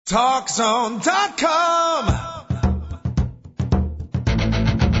TalkZone.com.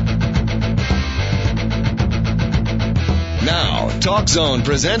 Now, Talk Zone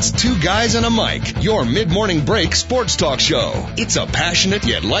presents Two Guys and a Mic, your mid-morning break sports talk show. It's a passionate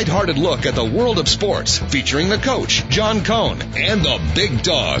yet lighthearted look at the world of sports, featuring the coach, John Cohn, and the big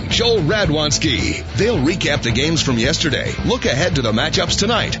dog, Joel Radwanski. They'll recap the games from yesterday, look ahead to the matchups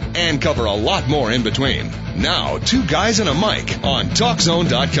tonight, and cover a lot more in between. Now, Two Guys and a Mic on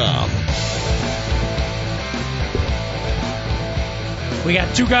TalkZone.com. We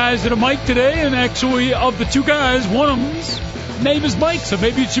got two guys and a mic today, and actually, of the two guys, one of them's name is Mike, so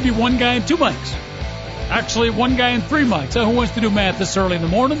maybe it should be one guy and two mics. Actually, one guy and three mics. Who wants to do math this early in the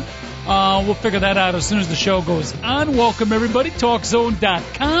morning? We'll figure that out as soon as the show goes on. Welcome, everybody.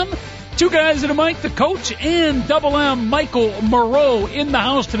 TalkZone.com. Two guys and a mic, the coach and Double M, Michael Moreau, in the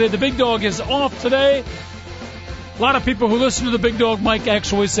house today. The big dog is off today. A lot of people who listen to the big dog, Mike,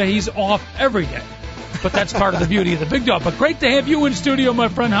 actually say he's off every day. But that's part of the beauty of the big dog. But great to have you in studio, my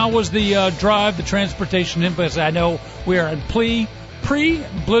friend. How was the drive, the transportation inputs? I know we are in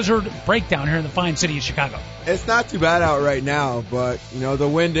pre-blizzard breakdown here in the fine city of Chicago. It's not too bad out right now, but, the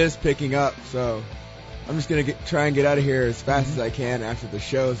wind is picking up. So I'm just going to try and get out of here as fast as I can after the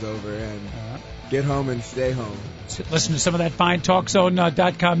show's over and get home and stay home. Listen to some of that fine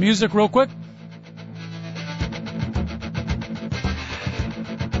TalkZone.com music real quick.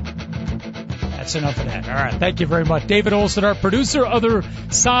 That's enough of that. All right. Thank you very much. David Olson, our producer, other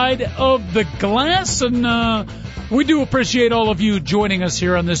side of the glass. And we do appreciate all of you joining us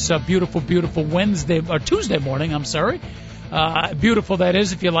here on this beautiful, beautiful Tuesday morning. I'm sorry. Beautiful, that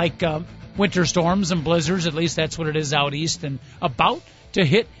is, if you like winter storms and blizzards. At least that's what it is out east and about to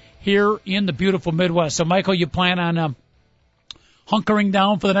hit here in the beautiful Midwest. So, Michael, you plan on hunkering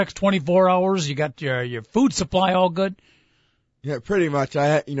down for the next 24 hours? You got your food supply all good? Yeah, pretty much.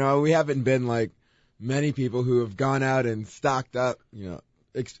 We haven't been like many people who have gone out and stocked up,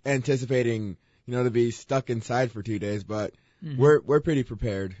 anticipating, to be stuck inside for 2 days, but we're pretty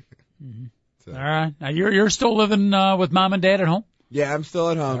prepared. Mm-hmm. So. All right. Now you're still living with mom and dad at home? Yeah, I'm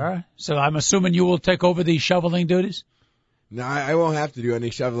still at home. All right. So I'm assuming you will take over the shoveling duties? No, I won't have to do any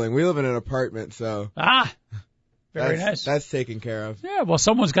shoveling. We live in an apartment, so. Very nice. That's taken care of. Yeah, well,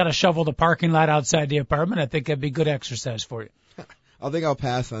 someone's got to shovel the parking lot outside the apartment. I think that'd be good exercise for you. I think I'll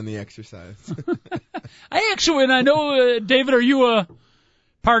pass on the exercise. I know, David, are you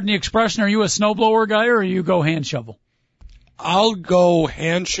pardon the expression, are you a snowblower guy or you go hand shovel? I'll go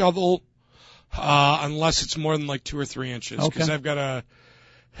hand shovel, unless it's more than like 2 or 3 inches. Okay. Because I've got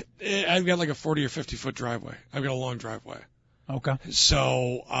like a 40 or 50 foot driveway. I've got a long driveway. Okay.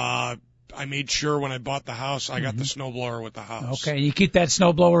 So, I made sure when I bought the house, I got the snowblower with the house. Okay. You keep that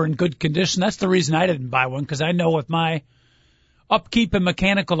snowblower in good condition. That's the reason I didn't buy one, because I know with my upkeep and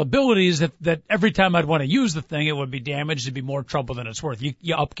mechanical abilities that every time I'd want to use the thing, it would be damaged. It'd be more trouble than it's worth.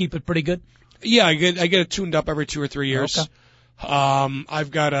 You upkeep it pretty good? Yeah, I get it tuned up every 2 or 3 years. Okay.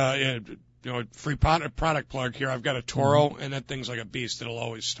 I've got a free product plug here. I've got a Toro, and that thing's like a beast. It'll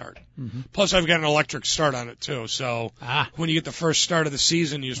always start. Mm-hmm. Plus, I've got an electric start on it too. So when you get the first start of the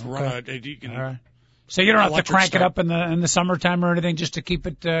season, you just run it. You can. All right. So you don't have to crank it up in the summertime or anything just to keep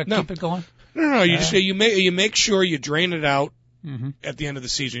it keep it going. No. You make sure you drain it out at the end of the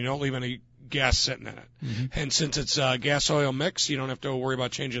season. You don't leave any gas sitting in it. Mm-hmm. And since it's gas oil mix, you don't have to worry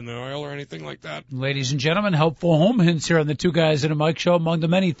about changing the oil or anything like that. Ladies and gentlemen, helpful home hints here on the Two Guys and a Mic show. Among the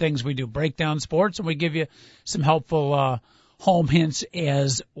many things we do, break down sports, and we give you some helpful home hints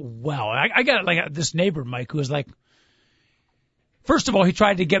as well. I got like this neighbor, Mike, who was like, first of all, he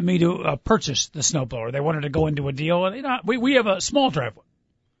tried to get me to purchase the snowblower. They wanted to go into a deal, and we have a small driveway.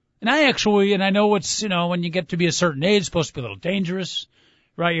 And I know it's, when you get to be a certain age, it's supposed to be a little dangerous,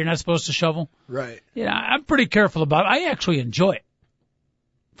 right? You're not supposed to shovel. Right. I'm pretty careful about it. I actually enjoy it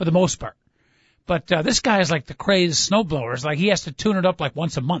for the most part. But this guy is like the crazed snowblower. It's like he has to tune it up like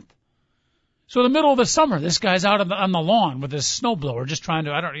once a month. So in the middle of the summer, this guy's out on the lawn with his snowblower just trying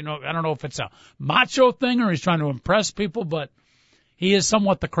to, I don't know if it's a macho thing or he's trying to impress people, but he is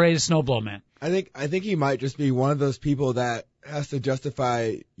somewhat the crazed snowblower man. I think he might just be one of those people that has to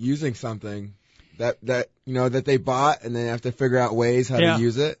justify using something that they bought and they have to figure out ways how to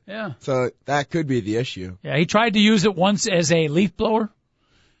use it. Yeah. So that could be the issue. Yeah, he tried to use it once as a leaf blower.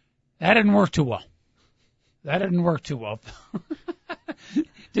 That didn't work too well.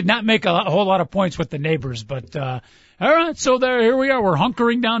 Did not make a whole lot of points with the neighbors, but all right, so here we are. We're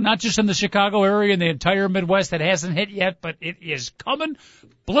hunkering down, not just in the Chicago area, in the entire Midwest. That hasn't hit yet, but it is coming.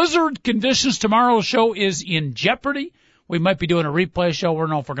 Blizzard conditions. Tomorrow's show is in jeopardy. We might be doing a replay show. We don't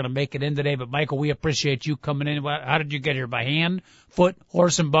know if we're going to make it in today, but Michael, we appreciate you coming in. How did you get here? By hand, foot,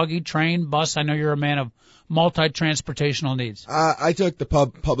 horse and buggy, train, bus? I know you're a man of multi-transportational needs. I took the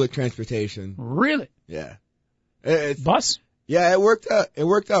public transportation. Really? Yeah. Bus? Yeah, it worked out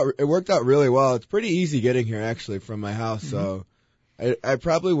really well. It's pretty easy getting here actually from my house, so I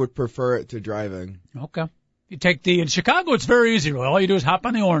probably would prefer it to driving. Okay. You take in Chicago, it's very easy. All you do is hop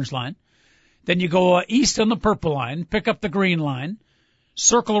on the orange line. Then you go east on the purple line, pick up the green line,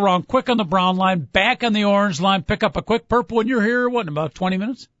 circle around quick on the brown line, back on the orange line, pick up a quick purple, and you're here, in about 20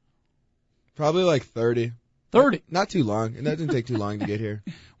 minutes? Probably like 30. 30? Not too long. It doesn't take too long to get here.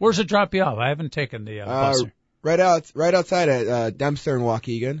 Where's it drop you off? I haven't taken the bus here. Right outside at Dempster and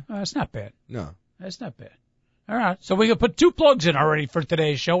Waukegan. That's not bad. No. That's not bad. All right. So we can put 2 plugs in already for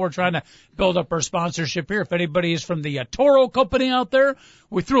today's show. We're trying to build up our sponsorship here. If anybody is from the Toro Company out there,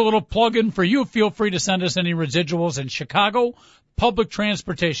 we threw a little plug in for you. Feel free to send us any residuals in Chicago. Public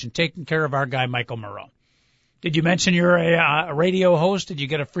transportation, taking care of our guy, Michael Moreau. Did you mention you're a radio host? Did you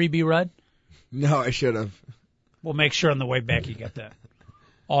get a freebie ride? No, I should have. We'll make sure on the way back you get that.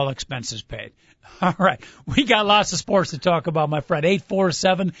 All expenses paid. All right. We got lots of sports to talk about, my friend.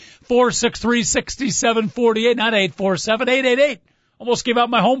 847-463-6748, not 847-888. Almost gave out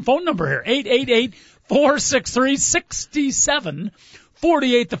my home phone number here.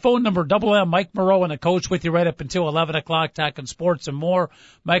 888-463-6748, the phone number. Double M, Mike Moreau and the coach with you right up until 11 o'clock, talking sports and more.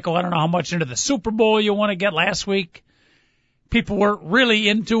 Michael, I don't know how much into the Super Bowl you want to get. Last week, people weren't really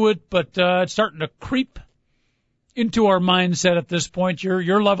into it, but it's starting to creep into our mindset at this point.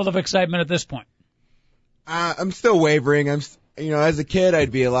 Your level of excitement at this point? I'm still wavering. As a kid,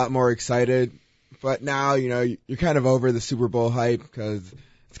 I'd be a lot more excited, but now, you're kind of over the Super Bowl hype because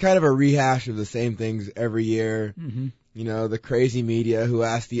it's kind of a rehash of the same things every year. Mm-hmm. The crazy media who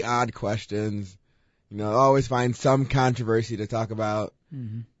ask the odd questions, always find some controversy to talk about.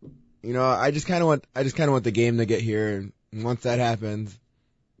 Mm-hmm. I just kind of want the game to get here, and once that happens,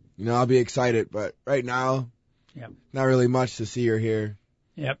 I'll be excited. But right now, not really much to see or hear.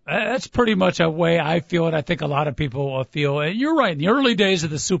 Yep, that's pretty much a way I feel it. I think a lot of people feel it. You're right. In the early days of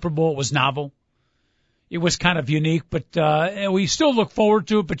the Super Bowl, it was novel. It was kind of unique, but we still look forward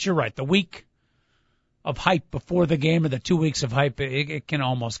to it. But you're right. The week of hype before the game or the 2 weeks of hype, it can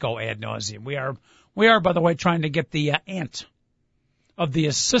almost go ad nauseum. We are, by the way, trying to get the aunt of the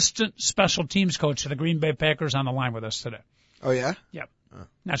assistant special teams coach of the Green Bay Packers on the line with us today. Oh, yeah? Yep.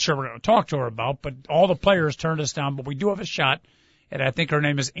 Not sure we're going to talk to her about, but all the players turned us down. But we do have a shot. And I think her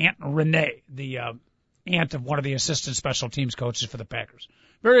name is Aunt Renee, the aunt of one of the assistant special teams coaches for the Packers.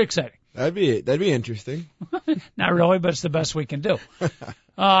 Very exciting. That'd be interesting. Not really, but it's the best we can do.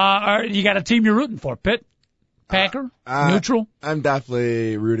 You got a team you're rooting for? Pitt? Packer? Neutral? I'm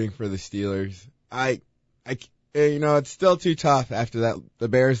definitely rooting for the Steelers. It's still too tough after the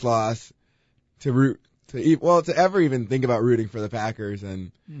Bears loss to ever even think about rooting for the Packers,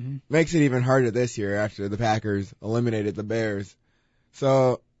 and makes it even harder this year after the Packers eliminated the Bears.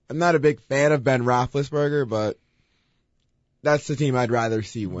 So I'm not a big fan of Ben Roethlisberger, but that's the team I'd rather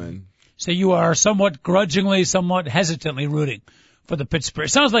see win. So you are somewhat grudgingly, somewhat hesitantly rooting for the Pittsburgh.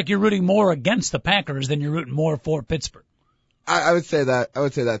 It sounds like you're rooting more against the Packers than you're rooting more for Pittsburgh. I would say that. I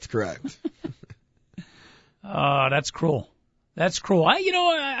would say that's correct. That's cruel. That's cruel. I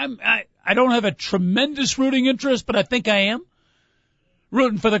don't have a tremendous rooting interest, but I think I am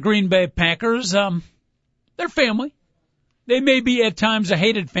rooting for the Green Bay Packers. They're family. They may be at times a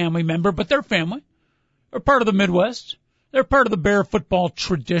hated family member, but they're family. They're part of the Midwest. They're part of the Bear football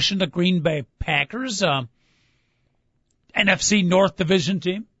tradition, the Green Bay Packers. NFC North Division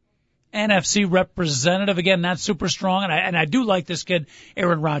team. NFC representative, again, not super strong. And I do like this kid,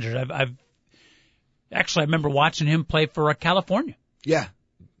 Aaron Rodgers. I remember watching him play for California. Yeah.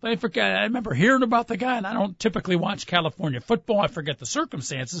 I remember hearing about the guy, and I don't typically watch California football. I forget the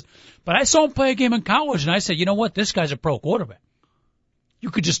circumstances. But I saw him play a game in college, and I said, you know what? This guy's a pro quarterback. You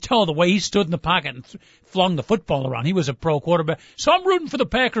could just tell the way he stood in the pocket and flung the football around. He was a pro quarterback. So I'm rooting for the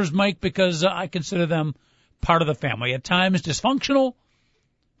Packers, Mike, because I consider them part of the family. At times dysfunctional,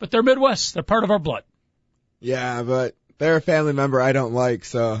 but they're Midwest. They're part of our blood. Yeah, but they're a family member I don't like,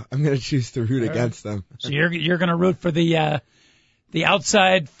 so I'm going to choose to root against them. So you're going to root for the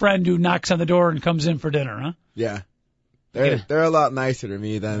outside friend who knocks on the door and comes in for dinner, huh? Yeah. They're a lot nicer to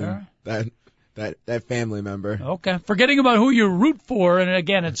me than that family member. Okay. Forgetting about who you root for, and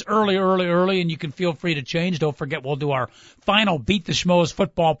again, it's early, and you can feel free to change. Don't forget, we'll do our final Beat the Schmoes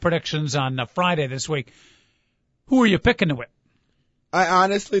football predictions on Friday this week. Who are you picking to win? I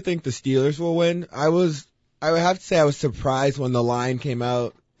honestly think the Steelers will win. I would have to say I was surprised when the line came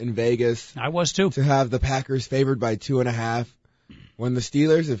out in Vegas. I was too. To have the Packers favored by 2.5 when the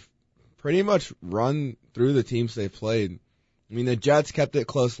Steelers have pretty much run through the teams they've played. I mean, the Jets kept it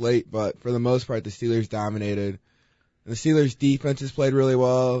close late, but for the most part, the Steelers dominated. And the Steelers' defense has played really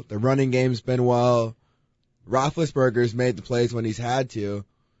well. The running game's been well. Roethlisberger's made the plays when he's had to.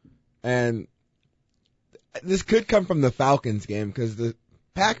 And this could come from the Falcons game because the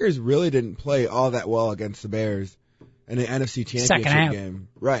Packers really didn't play all that well against the Bears in the NFC Championship game.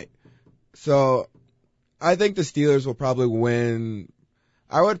 Right. So I think the Steelers will probably win.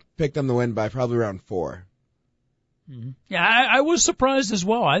 I would pick them to win by probably around 4. Mm-hmm. Yeah, I was surprised as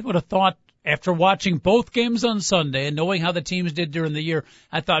well. I would have thought after watching both games on Sunday and knowing how the teams did during the year,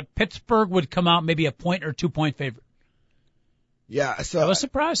 I thought Pittsburgh would come out maybe a 1 or 2 point favorite. Yeah, so I was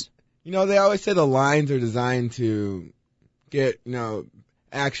surprised. You know, they always say the lines are designed to get,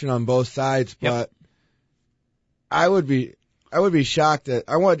 action on both sides, but I would be shocked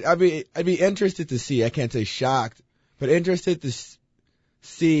I'd be interested to see, I can't say shocked, but interested to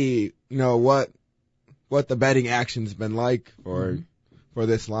see, what the betting action's been like for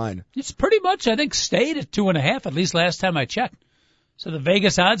this line. It's pretty much, I think, stayed at 2.5, at least last time I checked. So the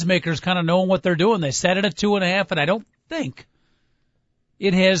Vegas odds makers kind of knowing what they're doing. They set it at 2.5, and I don't think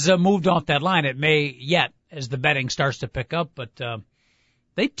it has moved off that line. It may yet as the betting starts to pick up, but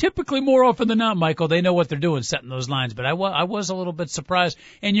they typically, more often than not, Michael, they know what they're doing setting those lines. But I was a little bit surprised.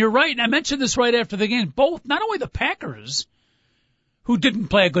 And you're right, and I mentioned this right after the game. Both, not only the Packers, who didn't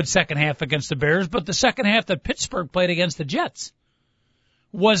play a good second half against the Bears, but the second half that Pittsburgh played against the Jets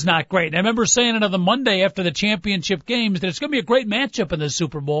was not great. And I remember saying it on the Monday after the championship games that it's going to be a great matchup in the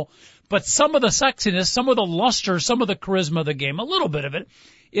Super Bowl, but some of the sexiness, some of the luster, some of the charisma of the game, a little bit of it,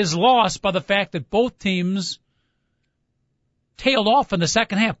 is lost by the fact that both teams tailed off in the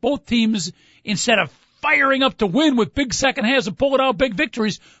second half. Both teams, instead of firing up to win with big second halves and pulling out big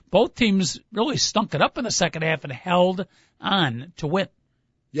victories, both teams really stunk it up in the second half and held on to win.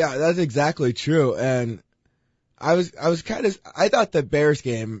 Yeah, that's exactly true. And I thought the Bears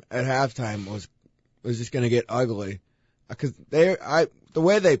game at halftime was just going to get ugly because the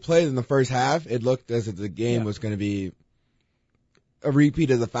way they played in the first half, it looked as if the game was going to be a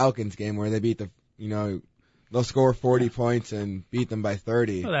repeat of the Falcons game where they beat they'll score 40 points and beat them by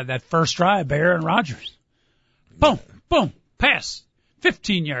 30. Well, that first drive by Aaron Rodgers. Boom, boom, pass.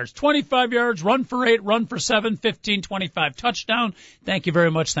 15 yards, 25 yards, run for 8, run for 7, 15, 25, touchdown. Thank you very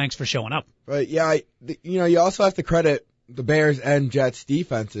much. Thanks for showing up. But yeah, you also have to credit the Bears and Jets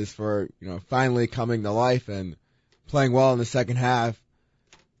defenses for, finally coming to life and playing well in the second half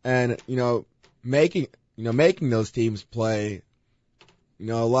and, making those teams play,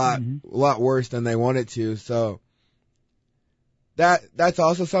 a lot worse than they wanted to. So that's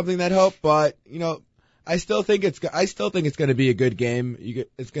also something that helped, but, I still think it's going to be a good game.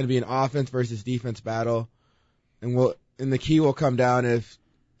 It's going to be an offense versus defense battle, and the key will come down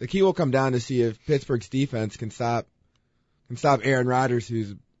to see if Pittsburgh's defense can stop Aaron Rodgers,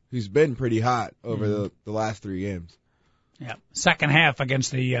 who's been pretty hot over the last 3 games. Yeah, second half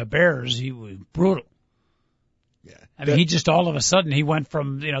against the Bears, he was brutal. Yeah, I mean, he just all of a sudden he went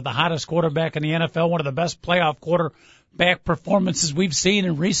from the hottest quarterback in the NFL, one of the best playoff quarterback performances we've seen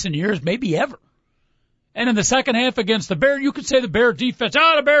in recent years, maybe ever. And in the second half against the Bears, you could say the Bear defense,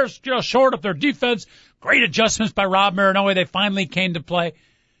 the Bears short up their defense. Great adjustments by Rob Marinelli. They finally came to play.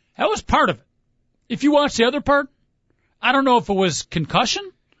 That was part of it. If you watch the other part, I don't know if it was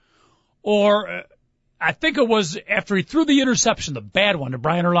concussion or I think it was after he threw the interception, the bad one to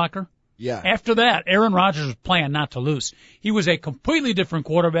Brian Urlacher. Yeah. After that, Aaron Rodgers was playing not to lose. He was a completely different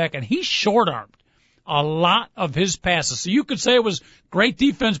quarterback, and he short-armed a lot of his passes. So you could say it was great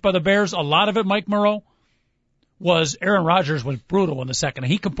defense by the Bears. A lot of it, Mike Moreau, was Aaron Rodgers was brutal in the second.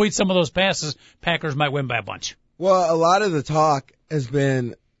 He completes some of those passes, Packers might win by a bunch. Well, a lot of the talk has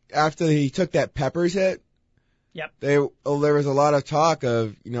been after he took that Peppers hit. Yep. There was a lot of talk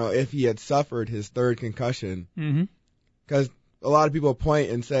of, if he had suffered his third concussion. Mm-hmm. Because a lot of people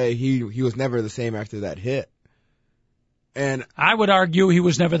point and say he was never the same after that hit. And I would argue he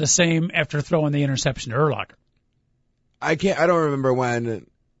was never the same after throwing the interception to Urlacher. I don't remember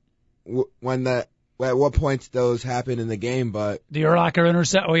at what points those happened in the game, but the Urlacher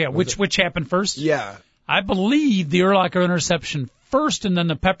interception. Oh yeah, which happened first? Yeah, I believe the Urlacher interception first, and then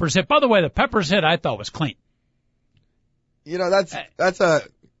the Peppers hit. By the way, the Peppers hit I thought was clean. That's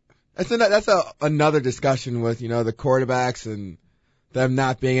another discussion with the quarterbacks and them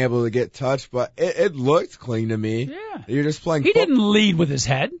not being able to get touched, but it looked clean to me. Yeah, you're just playing. He didn't lead with his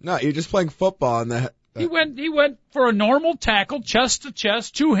head. No, you're just playing football, and He went for a normal tackle, chest to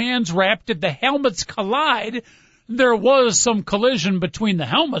chest, 2 hands wrapped. Did the helmets collide? there was some collision between the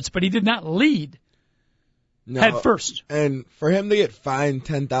helmets, but he did not lead head first. And for him to get fined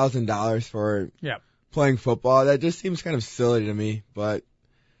 $10,000 for playing football, that just seems kind of silly to me. But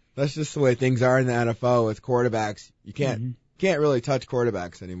that's just the way things are in the NFL with quarterbacks. You can't really touch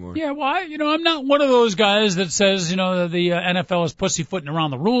quarterbacks anymore. Yeah, well, I'm not one of those guys that says, the NFL is pussyfooting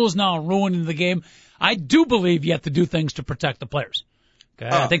around the rules now and ruining the game. I do believe you have to do things to protect the players. Okay?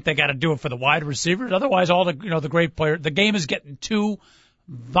 I think they got to do it for the wide receivers. Otherwise, all the great players, the game is getting too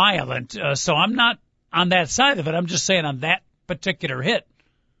violent. So I'm not on that side of it. I'm just saying on that particular hit,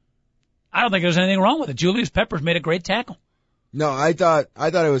 I don't think there's anything wrong with it. Julius Peppers made a great tackle. No, I thought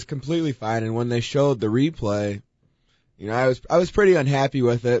it was completely fine. And when they showed the replay, I was pretty unhappy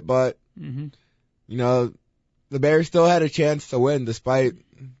with it, but the Bears still had a chance to win despite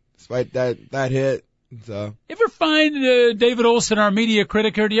that hit. So you ever find David Olson, our media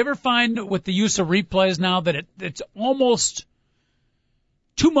critic here? Do you ever find with the use of replays now that it's almost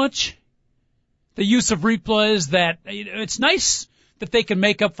too much? The use of replays that it's nice that they can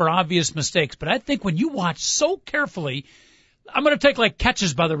make up for obvious mistakes, but I think when you watch so carefully, I'm going to take like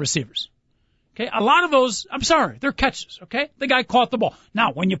catches by the receivers. Okay, a lot of those, I'm sorry, they're catches, okay? The guy caught the ball.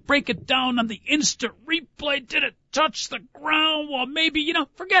 Now, when you break it down on the instant replay, did it touch the ground? Well, maybe,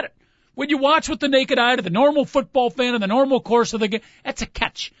 forget it. When you watch with the naked eye to the normal football fan in the normal course of the game, that's a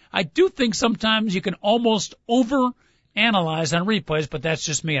catch. I do think sometimes you can almost over-analyze on replays, but that's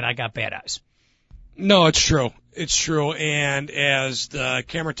just me and I got bad eyes. No, it's true. It's true. And as the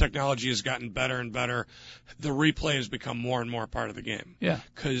camera technology has gotten better and better, the replay has become more and more part of the game. Yeah.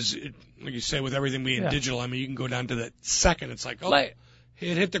 Because, like you say, with everything being digital, you can go down to the second. It's like,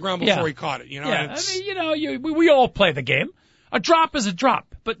 it hit the ground before he caught it. We all play the game. A drop is a drop.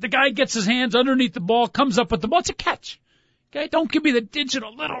 But the guy gets his hands underneath the ball, comes up with the ball. It's a catch. Okay? Don't give me the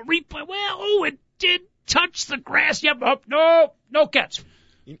digital little replay. Well, it did touch the grass. Yep. No catch.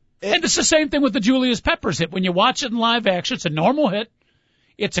 And it's the same thing with the Julius Peppers hit. When you watch it in live action, it's a normal hit.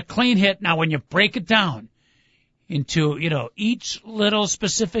 It's a clean hit. Now, when you break it down into, each little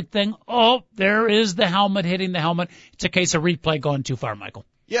specific thing, there is the helmet hitting the helmet. It's a case of replay going too far, Michael.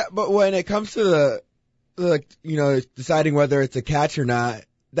 Yeah, but when it comes to deciding whether it's a catch or not,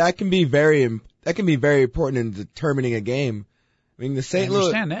 that can be very important in determining a game. I mean, the St.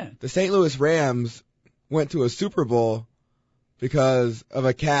 Louis Rams went to a Super Bowl because of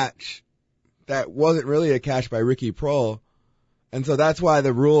a catch that wasn't really a catch by Ricky Prohl. And so that's why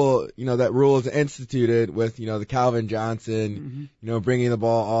the rule, that rule is instituted with, the Calvin Johnson, bringing the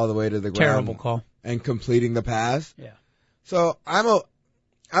ball all the way to the ground. Terrible call. And completing the pass. Yeah. So I'm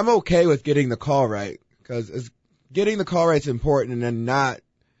okay with getting the call right, because getting the call right is important and not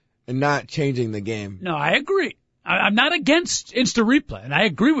changing the game. No, I agree. I'm not against instant replay, and I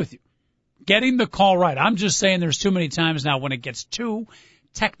agree with you. Getting the call right. I'm just saying there's too many times now when it gets too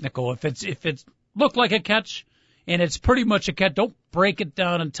technical. If it's looked like a catch and it's pretty much a catch, don't break it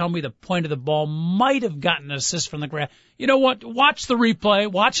down and tell me the point of the ball might have gotten an assist from the grass. You know what? Watch the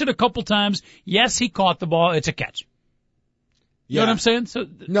replay. Watch it a couple times. Yes, he caught the ball. It's a catch. You know what I'm saying? So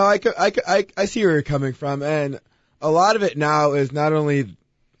no, I see where you're coming from, and a lot of it now is not only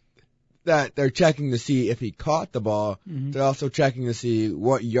that they're checking to see if he caught the ball, they're also checking to see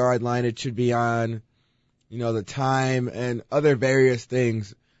what yard line it should be on, the time and other various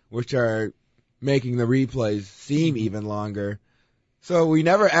things which are making the replays seem even longer. So we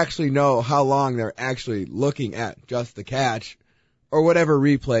never actually know how long they're actually looking at just the catch or whatever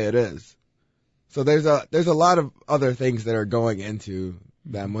replay it is. So there's a lot of other things that are going into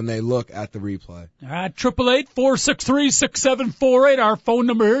them when they look at the replay. All right, 888-463-6748, our phone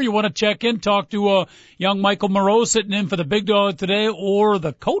number here. You want to check in, talk to young Michael Moreau sitting in for the big dog today, or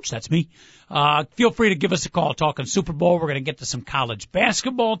the coach, that's me. Feel free to give us a call. Talking Super Bowl, we're going to get to some college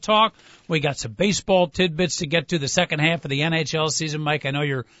basketball talk. We got some baseball tidbits to get to the second half of the NHL season. Mike, I know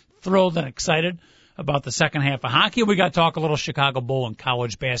you're thrilled and excited about the second half of hockey. We got to talk a little Chicago Bowl and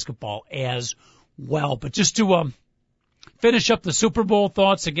college basketball as well. But just to finish up the Super Bowl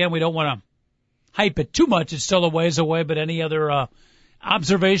thoughts, again, we don't want to hype it too much. It's still a ways away, but any other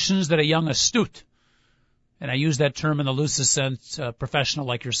observations that a young astute, and I use that term in the loosest sense, professional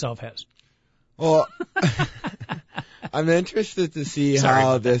like yourself has? Well, I'm interested to see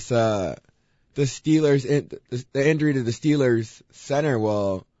how this the Steelers the injury to the Steelers center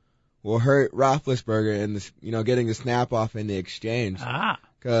will hurt Roethlisberger in this, getting the snap off in the exchange.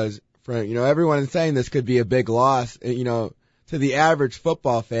 Because everyone is saying this could be a big loss. To the average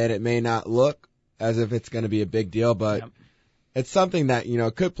football fan, it may not look as if it's going to be a big deal, but it's something that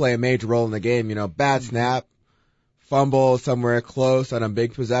could play a major role in the game. Bad snap, fumble somewhere close on a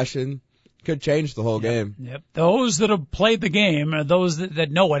big possession. could change the whole game. Yep. Those that have played the game are those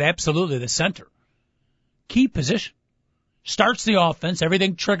that know it. Absolutely, the center. Key position. Starts the offense.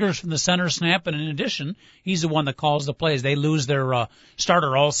 Everything triggers from the center snap, and in addition, he's the one that calls the plays. They lose their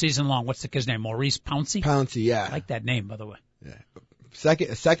starter all season long. What's the kid's name? Maurice Pouncey? Pouncey, yeah. I like that name, by the way. Yeah.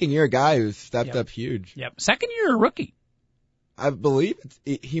 Second year guy who's stepped up huge. Yep. Second year rookie. I believe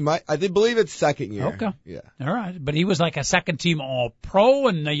I did believe it's second year. Okay. Yeah. All right. But he was like a second team all pro,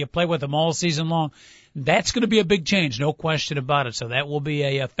 and you play with him all season long. That's going to be a big change. No question about it. So that will be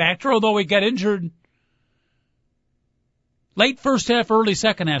a factor, although he got injured late first half, early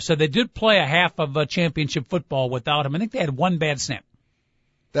second half. So they did play a half of championship football without him. I think they had one bad snap.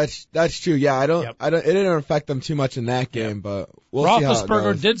 That's true. Yeah, it didn't affect them too much in that game, but we'll see how it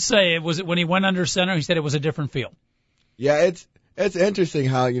Roethlisberger goes. did say it was when he went under center, he said it was a different feel. Yeah, it's interesting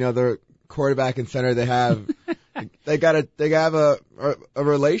how, the quarterback and center they have they have a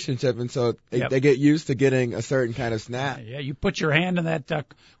relationship, and so they get used to getting a certain kind of snap. Yeah, you put your hand in that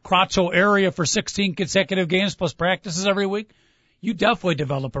crotchal area for 16 consecutive games plus practices every week, you definitely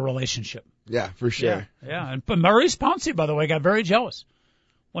develop a relationship. Yeah, for sure. Yeah. And Maurice Pouncey, by the way, got very jealous.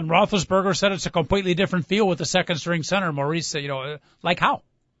 When Roethlisberger said it's a completely different feel with the second string center, Maurice said, like how?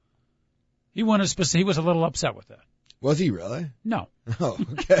 He was a little upset with that. Was he really? No. Oh,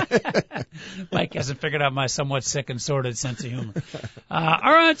 okay. Mike hasn't figured out my somewhat sick and sordid sense of humor.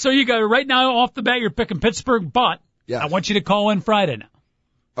 All right, so you got right now off the bat you're picking Pittsburgh, but I want you to call in Friday now.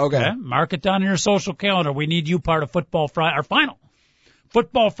 Okay. Mark it down in your social calendar. We need you part of Football Friday, our final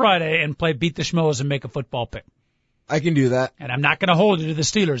Football Friday, and play Beat the Schmoes and make a football pick. I can do that. And I'm not going to hold you to the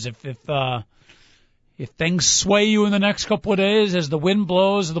Steelers. If things sway you in the next couple of days as the wind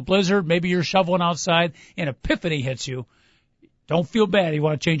blows, the blizzard, maybe you're shoveling outside and epiphany hits you, don't feel bad. You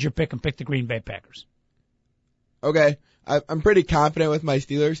want to change your pick and pick the Green Bay Packers. Okay. I'm pretty confident with my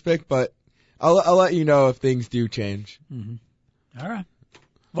Steelers pick, but I'll let you know if things do change. Mm-hmm. All right.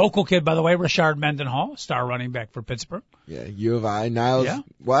 Local kid, by the way, Rashard Mendenhall, star running back for Pittsburgh. Yeah, U of I. Niles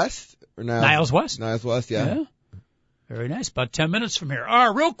West? Or Niles West. Niles West, yeah. Very nice. About 10 minutes from here. All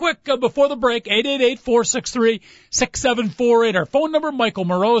right, real quick before the break, 888-463-6748. Our phone number, Michael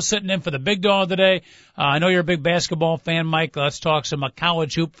Moreau is sitting in for the big dog today. I know you're a big basketball fan, Mike. Let's talk some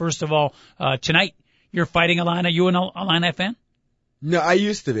college hoop. First of all, tonight, you're fighting Illini. You an Illini fan? No, I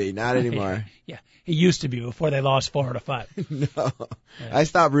used to be. Not anymore. Yeah, he used to be before they lost 4-5. No. Yeah. I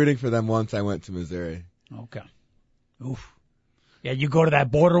stopped rooting for them once I went to Missouri. Okay. Oof. Yeah, you go to that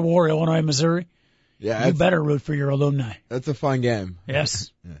border war, Illinois, Missouri. Yeah, you better root for your alumni. That's a fun game.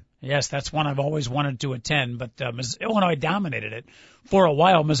 Yes. Yeah. Yes, that's one I've always wanted to attend, but Illinois dominated it for a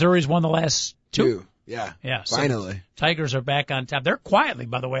while. Missouri's won the last two. Yeah. Yeah. Finally. So Tigers are back on top. They're quietly,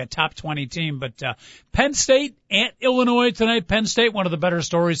 by the way, a top 20 team, but Penn State at Illinois tonight. Penn State, one of the better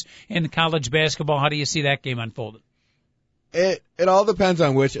stories in college basketball. How do you see that game unfolded? It all depends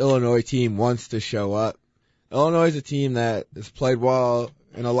on which Illinois team wants to show up. Illinois is a team that has played well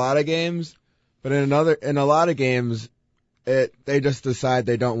in a lot of games, but in a lot of games, they just decide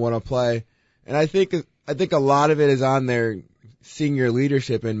they don't want to play. And I think a lot of it is on their senior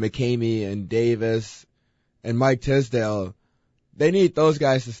leadership in McCamey and Davis and Mike Tisdale. They need those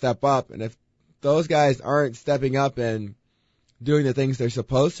guys to step up. And if those guys aren't stepping up and doing the things they're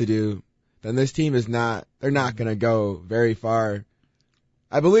supposed to do, then this team they're not going to go very far.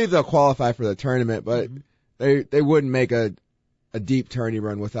 I believe they'll qualify for the tournament, but they wouldn't make a deep tourney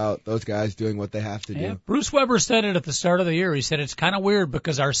run without those guys doing what they have to do. Bruce Weber said it at the start of the year. He said it's kind of weird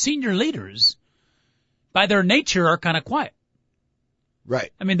because our senior leaders, by their nature, are kind of quiet.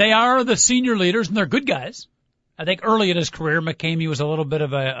 Right. I mean, they are the senior leaders, and they're good guys. I think early in his career, McCamey was a little bit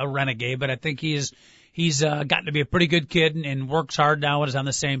of a renegade, but I think he's gotten to be a pretty good kid and works hard now and is on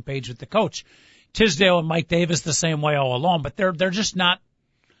the same page with the coach. Tisdale and Mike Davis the same way all along, but they're just not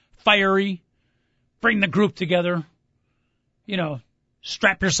fiery, bring the group together,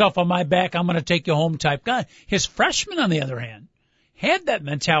 strap yourself on my back, I'm going to take you home type guy. His freshmen, on the other hand, had that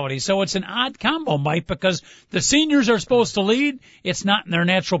mentality. So it's an odd combo, Mike, because the seniors are supposed to lead. It's not in their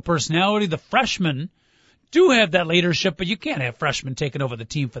natural personality. The freshmen do have that leadership, but you can't have freshmen taking over the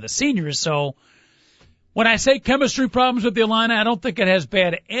team for the seniors. So when I say chemistry problems with the Illini, I don't think it has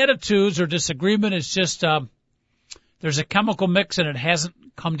bad attitudes or disagreement. It's just there's a chemical mix, and it hasn't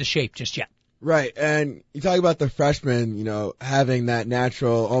come to shape just yet. Right, and you talk about the freshmen, having that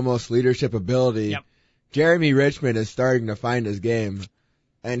natural, almost leadership ability. Yep. Jeremy Richmond is starting to find his game,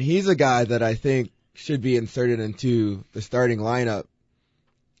 and he's a guy that I think should be inserted into the starting lineup.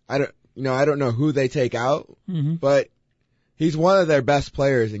 I don't know who they take out, but he's one of their best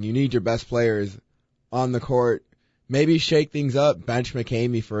players, and you need your best players on the court maybe shake things up, bench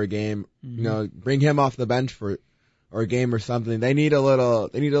McCamey for a game, you know, bring him off the bench for or a game or something. They need a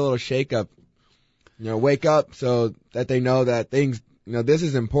little shake up, you know, wake up so that they know that things, you know, this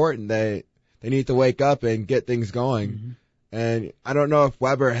is important. They need to wake up and get things going. And I don't know if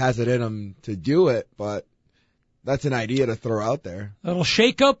Weber has it in him to do it, but that's an idea to throw out there. A little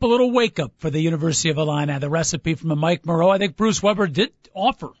shake up, a little wake up for the University of Illini. The recipe from a Mike Moreau. I think Bruce Weber did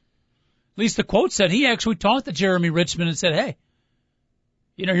offer. At least the quote said he actually talked to Jeremy Richmond and said, hey,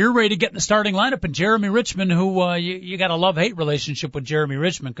 you know, you're ready to get in the starting lineup. And Jeremy Richmond, who you got a love-hate relationship with Jeremy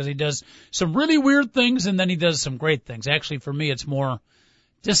Richmond because he does some really weird things and then he does some great things. Actually, for me, it's more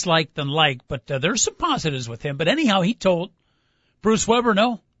dislike than like, but there's some positives with him. But anyhow, he told Bruce Weber,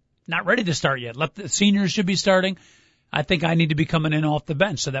 no, not ready to start yet. The seniors should be starting. I think I need to be coming in off the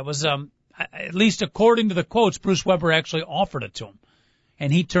bench. So that was, at least according to the quotes, Bruce Weber actually offered it to him.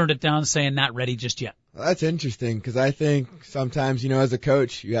 And he turned it down saying not ready just yet. Well, that's interesting because I think sometimes, you know, as a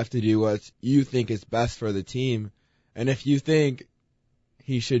coach, you have to do what you think is best for the team. And if you think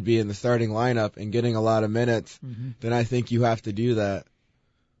he should be in the starting lineup and getting a lot of minutes, then I think you have to do that.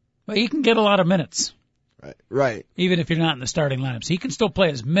 Well, he can get a lot of minutes. Right. Even if you're not in the starting lineups. He can still play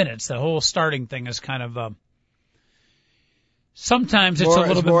his minutes. The whole starting thing is kind of, sometimes it's a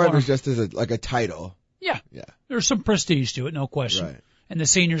little bit more. It was just as a title. Yeah. There's some prestige to it, no question. Right. And the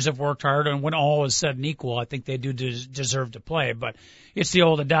seniors have worked hard, and when all is said and equal, I think they do deserve to play. But it's the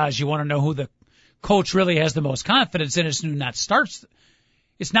old adage. You want to know who the coach really has the most confidence in. It's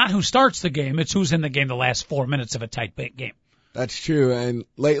not who starts the game. It's who's in the game the last 4 minutes of a tight game. That's true. And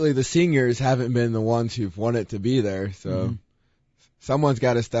lately the seniors haven't been the ones who've wanted to be there. So someone's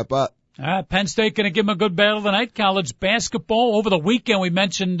got to step up. Penn State going to give them a good battle tonight. College basketball. Over the weekend, we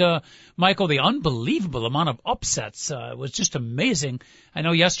mentioned, Michael, the unbelievable amount of upsets. It was just amazing. I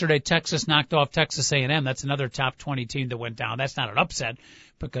know yesterday Texas knocked off Texas A&M. That's another top 20 team that went down. That's not an upset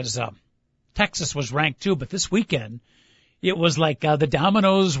because Texas was ranked too. But this weekend, it was like the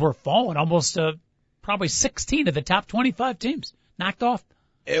dominoes were falling. Almost probably 16 of the top 25 teams knocked off.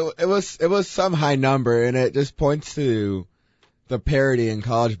 It was some high number, and it just points to the parity in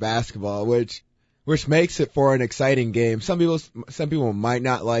college basketball, which makes it for an exciting game. Some people might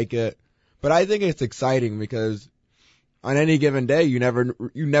not like it, but I think it's exciting because on any given day you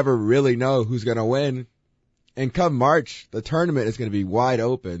never really know who's going to win. And come March, the tournament is going to be wide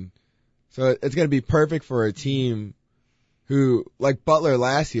open. So it's going to be perfect for a team who, like Butler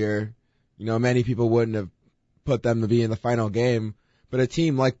last year, you know, many people wouldn't have put them to be in the final game, but a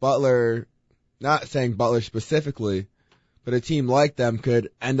team like Butler, not saying Butler specifically, but a team like them could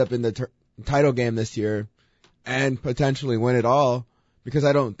end up in the title game this year and potentially win it all because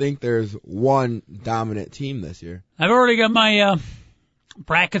I don't think there's one dominant team this year. I've already got my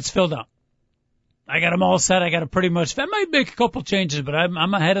brackets filled up. I got them all set. I got to pretty much. I might make a couple changes, but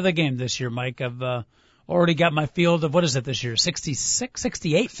I'm ahead of the game this year, Mike. I've already got my field of, what is it this year, 66,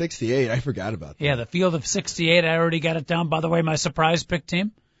 68? 68. I forgot about that. Yeah, the field of 68. I already got it down. By the way, my surprise pick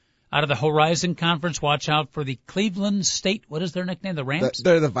team. Out of the Horizon Conference, watch out for the Cleveland State. What is their nickname? The Rams?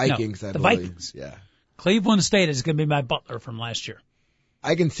 They're the Vikings, no, I the believe. Vikings. Yeah. Cleveland State is going to be my Butler from last year.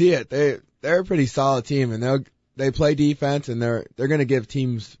 I can see it. They're a pretty solid team, and they play defense, and they're going to give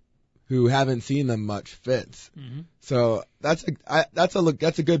teams who haven't seen them much fits. So that's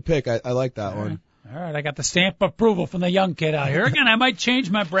a good pick. I like that one. All right, I got the stamp of approval from the young kid out here. Again, I might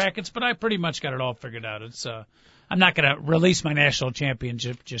change my brackets, but I pretty much got it all figured out. I'm not going to release my national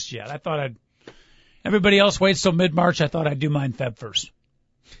championship just yet. I thought everybody else waits till mid-March. I thought I'd do mine Feb 1st.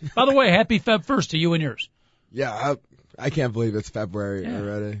 By the way, happy Feb 1st to you and yours. Yeah, I can't believe it's February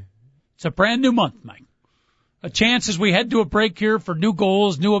already. It's a brand new month, Mike. A chance as we head to a break here for new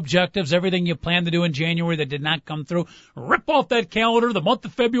goals, new objectives, everything you planned to do in January that did not come through. Rip off that calendar. The month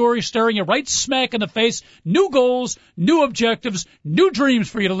of February staring you right smack in the face. New goals, new objectives, new dreams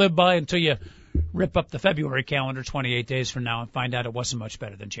for you to live by until you rip up the February calendar 28 days from now and find out it wasn't much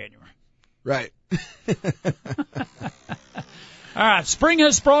better than January. Right. All right, spring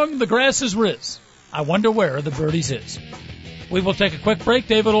has sprung, the grass is riz. I wonder where the birdies is. We will take a quick break.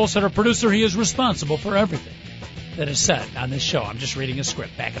 David Olson, our producer, he is responsible for everything that is said on this show. I'm just reading a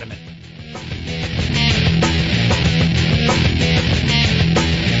script. Back in a minute.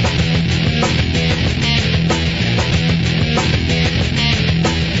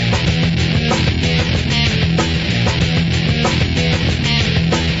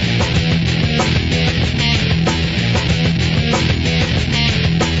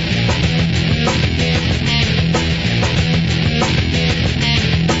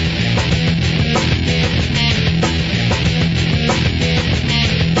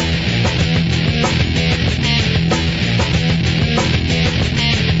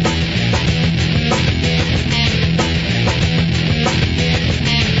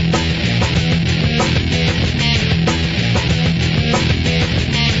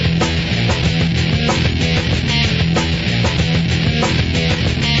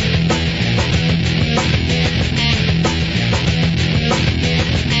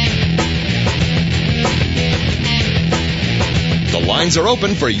 lines are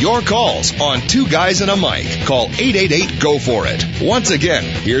open for your calls on Two Guys and a Mic. Call 888-GO-FOR-IT. Once again,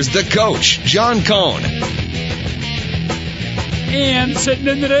 here's the coach, John Cohn. And sitting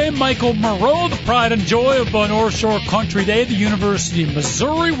in today, Michael Moreau, the pride and joy of North Shore Country Day, the University of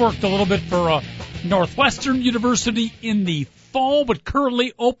Missouri. Worked a little bit for Northwestern University in the fall, but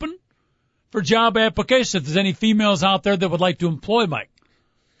currently open for job applications. If there's any females out there that would like to employ Mike,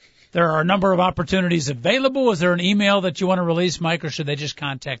 there are a number of opportunities available. Is there an email that you want to release, Mike, or should they just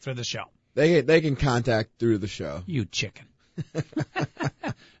contact through the show? They can contact through the show. You chicken. All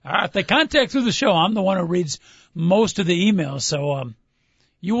right, if they contact through the show, I'm the one who reads most of the emails, so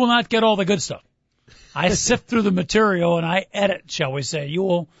you will not get all the good stuff. I sift through the material and I edit, shall we say.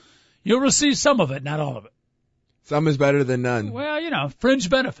 You'll receive some of it, not all of it. Some is better than none. Well, fringe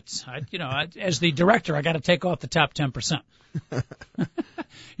benefits. As the director, I got to take off the top 10%.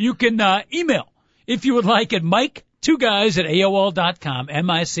 You can email if you would like at Mike2Guys@AOL.com.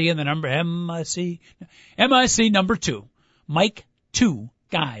 MIC and the number MIC number 2.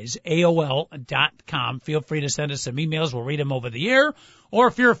 Mike2Guys@AOL.com. Feel free to send us some emails. We'll read them over the air. Or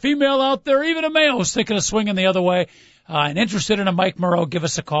if you're a female out there, even a male who's thinking of swinging the other way and interested in a Mike Moreau, give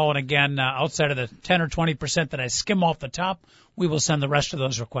us a call. And again, outside of the 10 or 20% that I skim off the top, we will send the rest of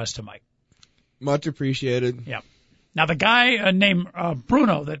those requests to Mike. Much appreciated. Yeah. Now, the guy named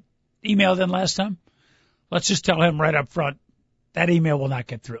Bruno that emailed in last time, let's just tell him right up front, that email will not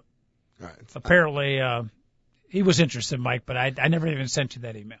get through. All right. Apparently, he was interested, Mike, but I never even sent you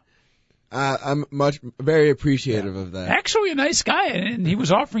that email. I'm very appreciative of that. Actually, a nice guy, and he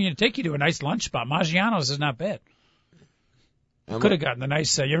was offering to take you to a nice lunch spot. Maggiano's is not bad. Could have gotten the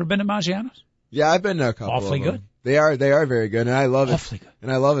nice. You ever been to Maggiano's? Yeah, I've been to a couple. Awfully of them. good. They are very good, and I love it. Awfully good.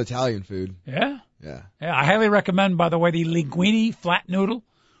 And I love Italian food. Yeah. Yeah. Yeah, I highly recommend, by the way, the linguine flat noodle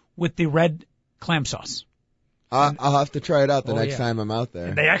with the red clam sauce. I'll have to try it out the next time I'm out there.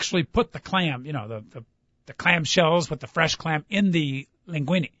 And they actually put the clam, the clam shells with the fresh clam in the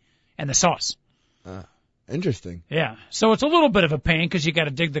linguine and the sauce. Interesting. Yeah. So it's a little bit of a pain because you got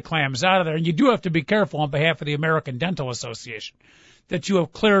to dig the clams out of there. And you do have to be careful on behalf of the American Dental Association that you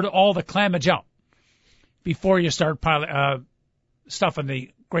have cleared all the clamage out before you start stuffing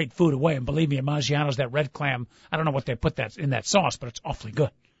the great food away. And believe me, at Maggiano's, that red clam, I don't know what they put that in that sauce, but it's awfully good.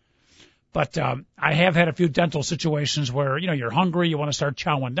 But I have had a few dental situations where, you're hungry, you want to start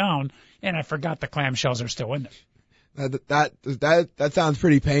chowing down, and I forgot the clam shells are still in there. That sounds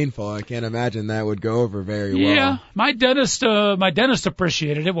pretty painful. I can't imagine that would go over very well. Yeah, my dentist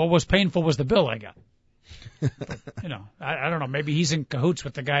appreciated it. What was painful was the bill I got. But, I don't know. Maybe he's in cahoots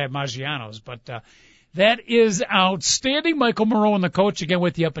with the guy at Maggiano's, but that is outstanding. Michael Moreau and the coach again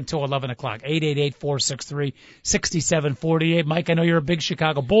with you up until 11 o'clock. 888-463-6748. Mike, I know you're a big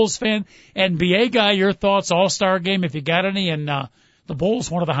Chicago Bulls fan. NBA guy, your thoughts, All-Star game, if you got any, and the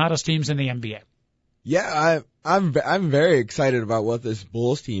Bulls, one of the hottest teams in the NBA. Yeah, I'm very excited about what this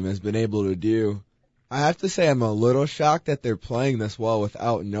Bulls team has been able to do. I have to say I'm a little shocked that they're playing this well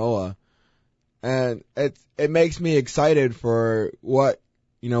without Noah. And it makes me excited for what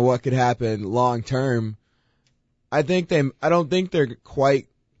could happen long term. I don't think they're quite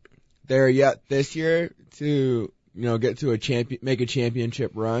there yet this year to, get to make a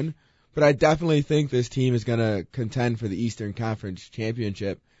championship run, but I definitely think this team is going to contend for the Eastern Conference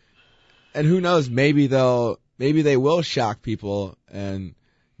Championship. And who knows, maybe they will shock people and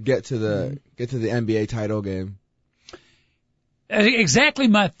get to the NBA title game. Exactly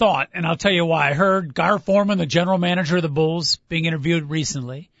my thought, and I'll tell you why. I heard Gar Forman, the general manager of the Bulls, being interviewed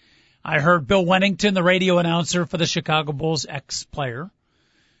recently. I heard Bill Wennington, the radio announcer for the Chicago Bulls, ex-player.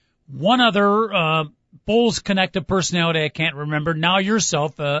 One other Bulls-connected personality I can't remember. Now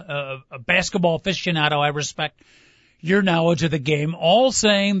yourself, a basketball aficionado, I respect your knowledge of the game, all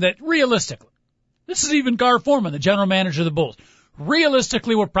saying that realistically, this is even Gar Forman, the general manager of the Bulls,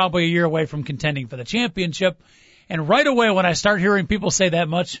 realistically we're probably a year away from contending for the championship. And right away when I start hearing people say that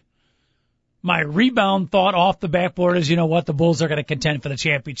much, my rebound thought off the backboard is, the Bulls are going to contend for the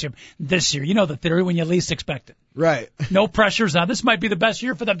championship this year. You know the theory, when you least expect it. Right. No pressures now. This might be the best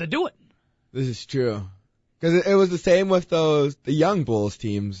year for them to do it. This is true. Because it was the same with the young Bulls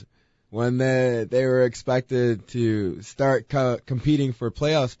teams. When they were expected to start competing for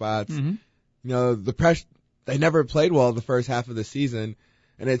playoff spots, the pressure, they never played well the first half of the season,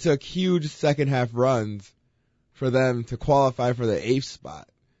 and it took huge second half runs for them to qualify for the 8th spot.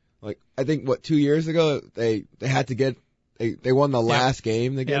 Like, I think 2 years ago they had to they won the last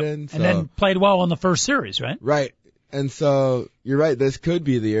game to get in. So. And then played well in the first series, right? Right. And so you're right. This could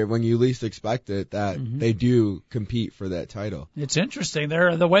be the year when you least expect it that they do compete for that title. It's interesting.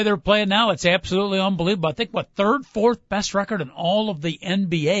 The way they're playing now, it's absolutely unbelievable. I think, third, fourth best record in all of the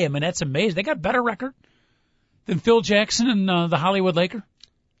NBA. I mean, that's amazing. They got a better record than Phil Jackson and the Hollywood Lakers.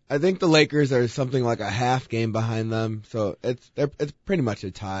 I think the Lakers are something like a half game behind them, so it's pretty much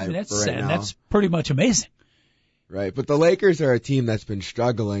a tie for right now. That's pretty much amazing. Right, but the Lakers are a team that's been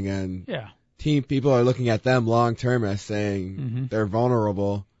struggling, and people are looking at them long term as saying they're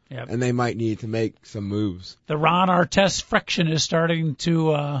vulnerable, and they might need to make some moves. The Ron Artest friction is starting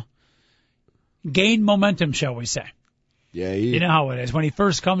to gain momentum, shall we say. Yeah, you know how it is. When he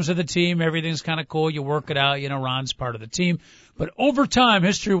first comes to the team, everything's kind of cool. You work it out. You know, Ron's part of the team. But over time,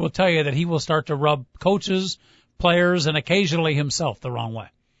 history will tell you that he will start to rub coaches, players, and occasionally himself the wrong way.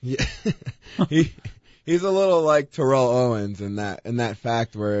 Yeah, he's a little like Terrell Owens in that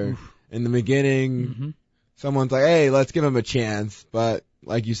fact where in the beginning someone's like, hey, let's give him a chance. But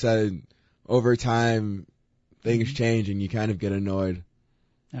like you said, over time, things change and you kind of get annoyed.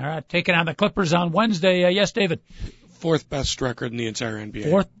 All right, taking on the Clippers on Wednesday. Yes, David. Fourth best record in the entire NBA.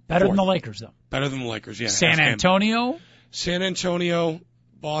 Fourth, better than the Lakers, though. Better than the Lakers, yeah. San Antonio,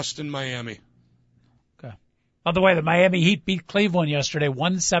 Boston, Miami. Okay. By the way, the Miami Heat beat Cleveland yesterday,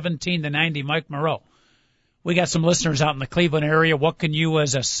 117-90. Mike Moreau. We got some listeners out in the Cleveland area. What can you,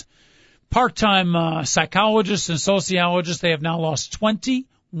 as a part-time psychologist and sociologist, they have now lost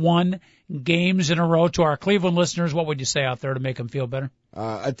 21 games in a row. To our Cleveland listeners, what would you say out there to make them feel better?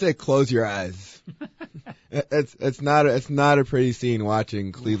 I'd say close your eyes. It's not a pretty scene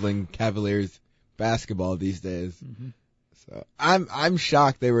watching Cleveland Cavaliers basketball these days. So I'm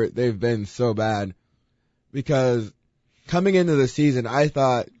shocked they've been so bad, because coming into the season I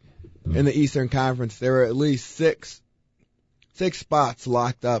thought in the Eastern Conference there were at least six spots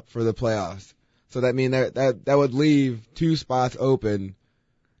locked up for the playoffs. So that means that would leave 2 spots open,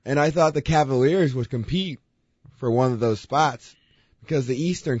 and I thought the Cavaliers would compete for one of those spots, because the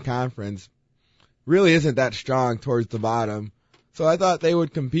Eastern Conference really isn't that strong towards the bottom. So I thought they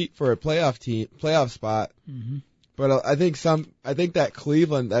would compete for a playoff spot. But I think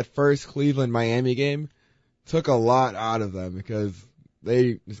that first Cleveland-Miami game took a lot out of them, because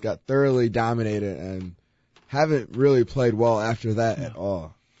they just got thoroughly dominated and haven't really played well after that at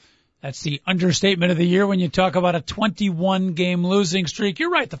all. That's the understatement of the year when you talk about a 21-game losing streak.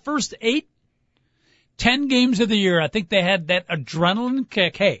 You're right. The first 10 games of the year, I think they had that adrenaline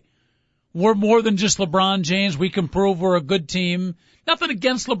kick. Hey, we're more than just LeBron James. We can prove we're a good team. Nothing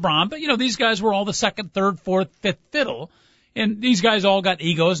against LeBron, but, these guys were all the second, third, fourth, fifth fiddle. And these guys all got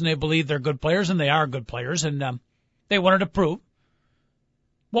egos, and they believe they're good players, and they are good players. And they wanted to prove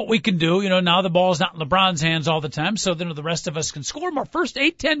what we can do. Now the ball's not in LeBron's hands all the time, so the rest of us can score more. First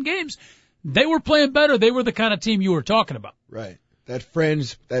 8-10 games, they were playing better. They were the kind of team you were talking about. Right. That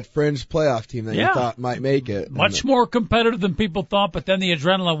fringe playoff team that you thought might make it. Much more competitive than people thought, but then the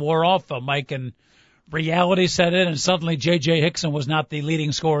adrenaline wore off, Mike, and reality set in, and suddenly J.J. Hickson was not the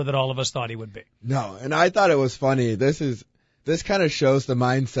leading scorer that all of us thought he would be. No, and I thought it was funny. This kind of shows the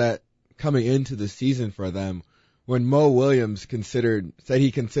mindset coming into the season for them, when Mo Williams said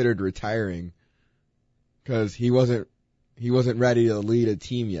he considered retiring because he wasn't ready to lead a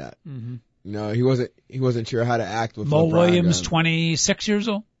team yet. He wasn't sure how to act with Mo LeBron Williams, going. 26 years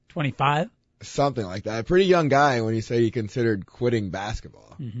old, 25, something like that. A pretty young guy when you say he considered quitting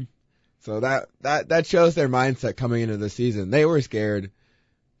basketball. So that shows their mindset coming into the season. They were scared,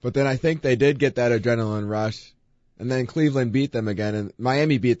 but then I think they did get that adrenaline rush, and then Cleveland beat them again, and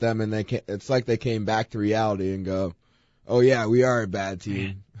Miami beat them, and it's like they came back to reality and go, oh yeah, we are a bad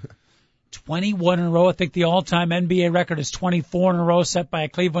team. 21 in a row. I think the all-time NBA record is 24 in a row, set by a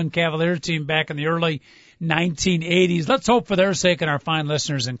Cleveland Cavaliers team back in the early 1980s. Let's hope for their sake and our fine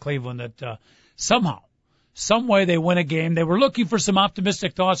listeners in Cleveland that somehow, some way they win a game. They were looking for some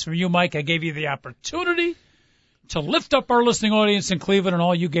optimistic thoughts from you, Mike. I gave you the opportunity to lift up our listening audience in Cleveland, and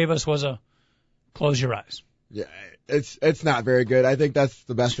all you gave us was a close your eyes. Yeah, it's not very good. I think that's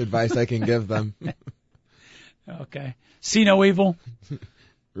the best advice I can give them. Okay. See no evil.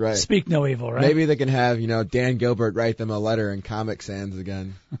 Right. Speak no evil, right? Maybe they can have, Dan Gilbert write them a letter in Comic Sans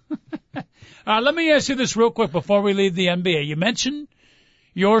again. Let me ask you this real quick before we leave the NBA. You mentioned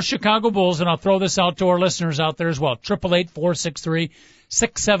your Chicago Bulls, and I'll throw this out to our listeners out there as well.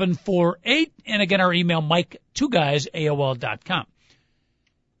 888-463-6748. And again, our email, Mike2Guys@AOL.com.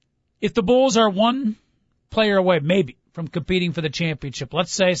 If the Bulls are one player away, maybe, from competing for the championship,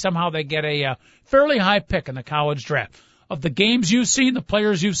 let's say somehow they get a fairly high pick in the college draft. Of the games you've seen, the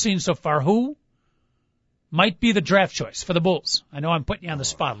players you've seen so far, who might be the draft choice for the Bulls? I know I'm putting you on the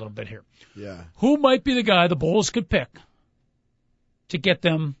spot a little bit here. Yeah. Who might be the guy the Bulls could pick to get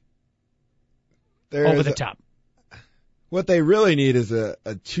them over the top? What they really need is a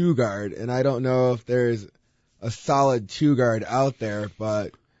two guard, and I don't know if there's a solid two guard out there,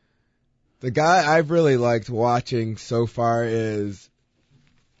 but the guy I've really liked watching so far is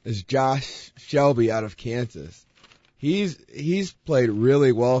Josh Shelby out of Kansas. He's played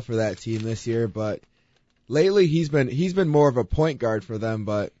really well for that team this year, but lately he's been more of a point guard for them.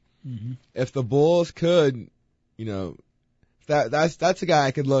 But if the Bulls could, that's a guy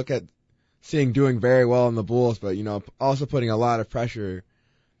I could look at seeing doing very well in the Bulls, but also putting a lot of pressure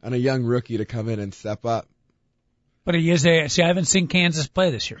on a young rookie to come in and step up. But he is I haven't seen Kansas play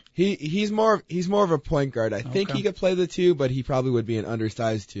this year. He's more of a point guard. I think he could play the two, but he probably would be an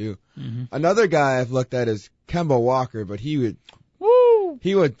undersized two. Another guy I've looked at is Kemba Walker, but he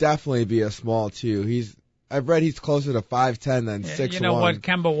would definitely be a small two. I've read he's closer to 5'10" than 6'1". You know what,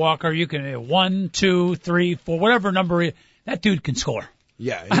 Kemba Walker, you can 1, 2, 3, 4, whatever number that dude can score.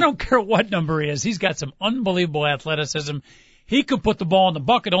 Yeah, I don't care what number he is. He's got some unbelievable athleticism. He could put the ball in the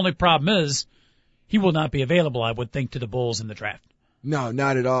bucket. Only problem is he will not be available, I would think, to the Bulls in the draft. No,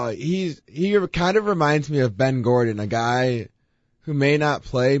 not at all. He kind of reminds me of Ben Gordon, a guy who may not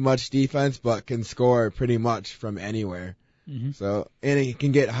play much defense but can score pretty much from anywhere. So, and he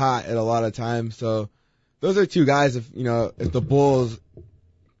can get hot at a lot of times. So those are two guys if the Bulls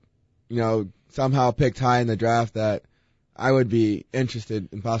somehow picked high in the draft that I would be interested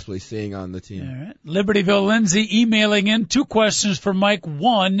in possibly seeing on the team. All right. Libertyville Lindsay emailing in 2 questions for Mike.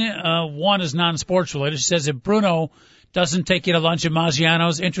 One is non-sports related. She says, if Bruno doesn't take you to lunch at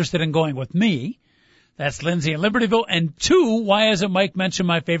Maggiano's, interested in going with me. That's Lindsay in Libertyville. And 2, why hasn't Mike mentioned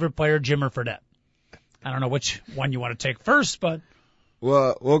my favorite player, Jimmer Fredette? I don't know which one you want to take first, but.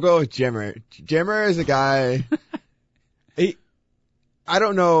 Well, we'll go with Jimmer. Jimmer is a guy. I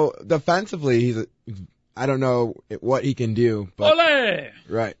don't know defensively. I don't know what he can do, but Ole!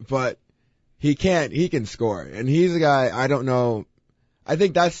 Right, but he can score, and he's a guy I don't know. I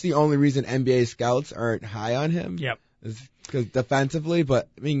think that's the only reason NBA scouts aren't high on him. Yep, is because defensively. But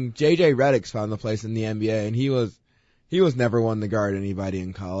I mean, JJ Redick's found the place in the NBA, and he was never one to guard anybody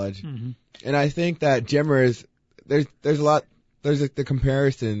in college. And I think that Jimmer is there's the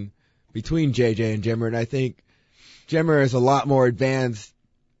comparison between JJ and Jimmer, and I think Jimmer is a lot more advanced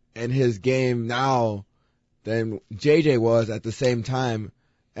in his game now than JJ was at the same time.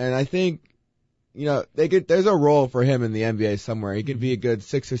 And I think, there's a role for him in the NBA somewhere. He could be a good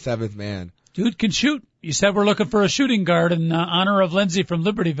 6th or 7th man. Dude can shoot. You said we're looking for a shooting guard in honor of Lindsay from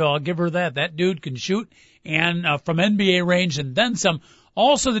Libertyville. I'll give her that. That dude can shoot and from NBA range and then some.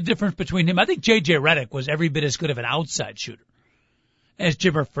 Also the difference between him, I think JJ Redick was every bit as good of an outside shooter as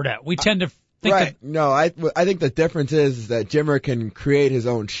Jimmer Fredette. We tend to think right. No, I think the difference is that Jimmer can create his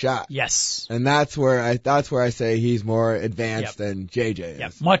own shot. Yes. And that's where I say he's more advanced than JJ is. Yeah,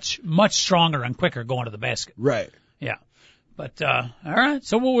 much stronger and quicker going to the basket. Right. Yeah. But all right.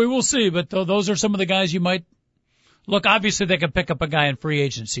 So we will see, but those are some of the guys you might look. Obviously they can pick up a guy in free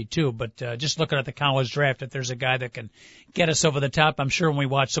agency too, but just looking at the college draft, if there's a guy that can get us over the top, I'm sure when we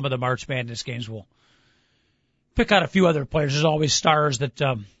watch some of the March Madness games we'll pick out a few other players. There's always stars that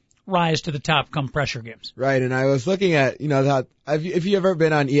rise to the top come pressure games. Right, and I was looking at, if you ever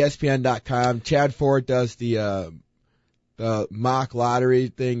been on ESPN.com, Chad Ford does the mock lottery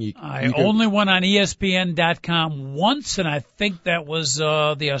thing. I only went on ESPN.com once, and I think that was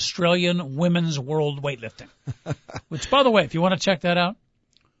the Australian Women's World Weightlifting. Which, by the way, if you want to check that out,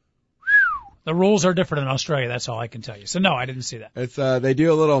 the rules are different in Australia. That's all I can tell you. So, no, I didn't see that. It's they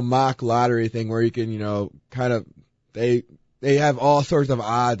do a little mock lottery thing where you can, They have all sorts of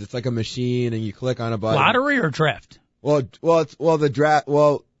odds. It's like a machine, and you click on a button. Lottery or draft? The draft.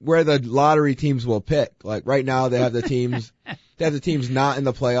 Well, where the lottery teams will pick. Like right now, they have the teams. They have the teams not in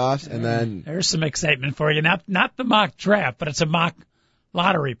the playoffs, and then there's some excitement for you. Not the mock draft, but it's a mock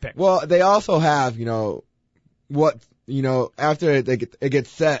lottery pick. Well, they also have after it gets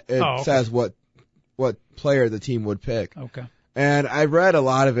set, it says what player the team would pick. Okay. And I read a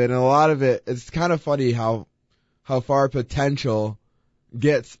lot of it, and a lot of it, it's kind of funny how far potential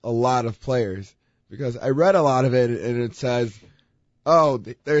gets a lot of players. Because I read a lot of it, and it says,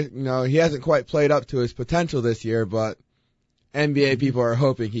 he hasn't quite played up to his potential this year, but NBA people are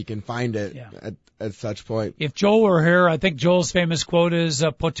hoping he can find it at such point. If Joel were here, I think Joel's famous quote is,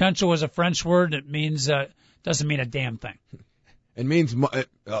 potential is a French word. It means, doesn't mean a damn thing. It means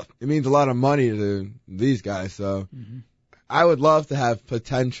a lot of money to these guys, so I would love to have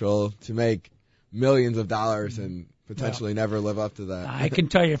potential to make millions of dollars and potentially never live up to that. I can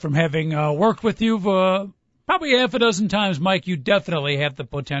tell you from having worked with you probably half a dozen times, Mike, you definitely have the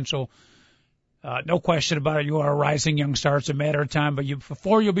potential. No question about it. You are a rising young star. It's a matter of time, but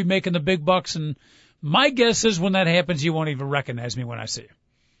before you'll be making the big bucks. And my guess is when that happens, you won't even recognize me when I see you.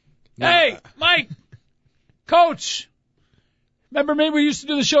 No. Hey, Mike, Coach, remember me? We used to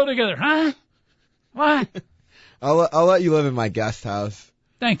do the show together, huh? What? I'll let you live in my guest house.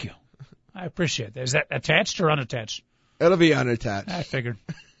 Thank you. I appreciate that. Is that attached or unattached? It'll be unattached. I figured.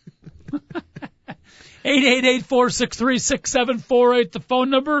 888-463-6748, the phone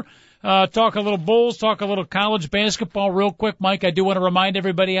number. Talk a little Bulls, talk a little college basketball real quick. Mike, I do want to remind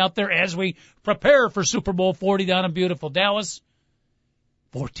everybody out there as we prepare for Super Bowl 40 down in beautiful Dallas,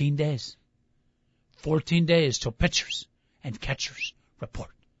 14 days. 14 days till pitchers and catchers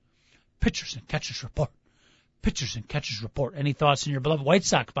report. Pitchers and catchers report. Pitchers and catchers report. Any thoughts on your beloved White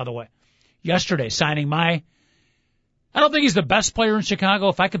Sox, by the way? Yesterday, signing I don't think he's the best player in Chicago.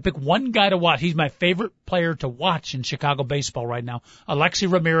 If I could pick one guy to watch, he's my favorite player to watch in Chicago baseball right now. Alexi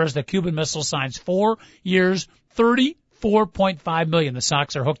Ramirez, the Cuban Missile, signs 4 years, $34.5 million. The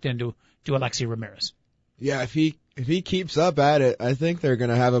Sox are hooked into Alexi Ramirez. Yeah, if he keeps up at it, I think they're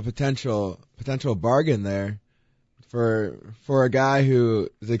going to have a potential bargain there for a guy who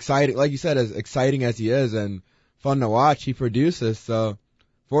is exciting, like you said, as exciting as he is and fun to watch. He produces. So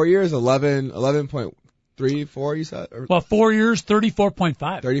 4 years, 11.34, you said? Well, 4 years, 34.5.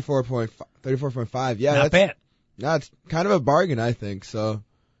 34.5. Yeah, not bad. That's kind of a bargain, I think. So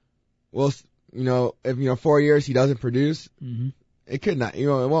we'll, if 4 years he doesn't produce, it could not, it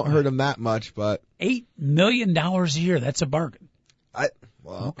won't hurt him that much, but $8 million a year, that's a bargin.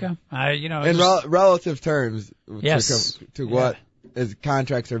 Okay. In relative terms, yes, to what his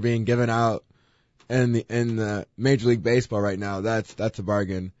contracts are being given out in the Major League Baseball right now, that's a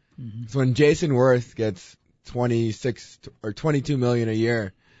bargain. Mm-hmm. So when Jason Worth gets 26 or 22 million a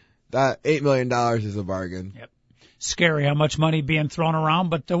year, that $8 million is a bargain. Yep. Scary how much money being thrown around,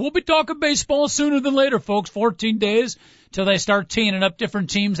 but we'll be talking baseball sooner than later, folks. 14 days till they start teeing up different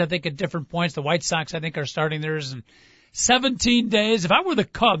teams, I think, at different points. The White Sox, I think, are starting theirs in 17 days. If I were the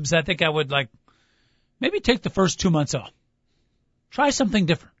Cubs, I think I would maybe take the first 2 months off. Try something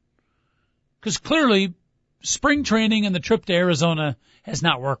different. Because clearly, spring training and the trip to Arizona has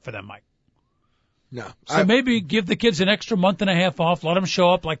not worked for them, Mike. No. So maybe give the kids an extra month and a half off. Let them show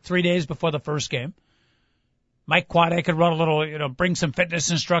up 3 days before the first game. Mike Quade could run a little, bring some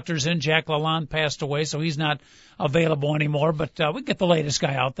fitness instructors in. Jack Lalonde passed away, so he's not available anymore. But we get the latest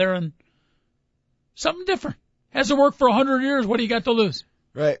guy out there and something different. Hasn't worked for 100 years. What do you got to lose?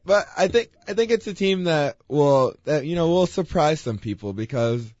 Right, but I think it's a team that will surprise some people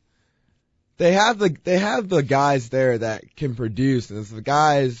because they have the guys there that can produce, and if the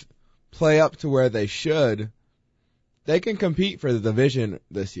guys play up to where they should, they can compete for the division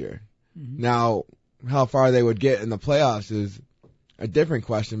this year. Mm-hmm. Now, how far they would get in the playoffs is a different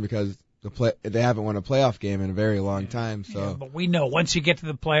question because they haven't won a playoff game in a very long time. So, yeah, but we know once you get to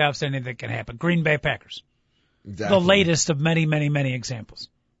the playoffs, anything can happen. Green Bay Packers. Exactly. The latest of many, many, many examples,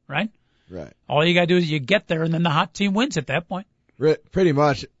 right? Right. All you got to do is you get there, and then the hot team wins at that point. Pretty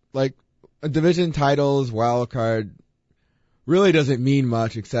much. A division titles, wild card, really doesn't mean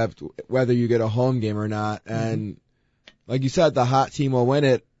much except whether you get a home game or not. And like you said, the hot team will win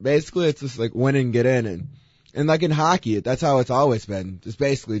it. Basically, it's just win and get in. And like in hockey, that's how it's always been. Just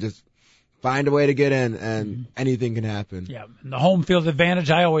basically just find a way to get in, and anything can happen. Yeah, and the home field advantage,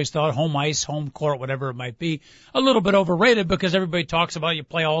 I always thought home ice, home court, whatever it might be, a little bit overrated because everybody talks about you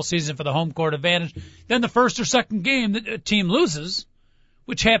play all season for the home court advantage. Then the first or second game, the team loses,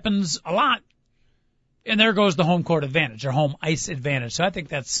 which happens a lot, and there goes the home court advantage or home ice advantage. So I think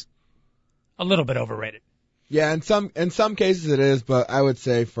that's a little bit overrated. Yeah, in some cases it is, but I would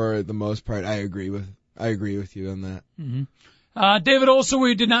say for the most part, I agree with you on that. Mm-hmm. David, also,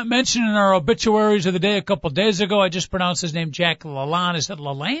 we did not mention in our obituaries of the day a couple of days ago, I just pronounced his name Jack Lalonde. Is it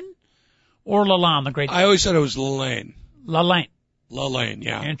Lalane or Lalonde, the great? I always said it was Lalane. Lalane,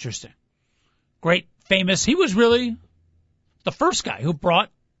 yeah. Interesting. Great, famous. He was really the first guy who brought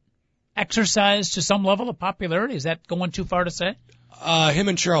exercise to some level of popularity. Is that going too far to say? Him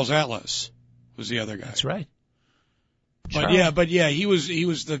and Charles Atlas was the other guy. That's right. But yeah,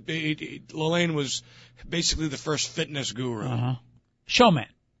 Lalane was basically the first fitness guru. Uh-huh. Showman.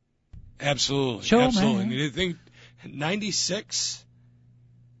 Absolutely. Showman. Absolutely. I think 96.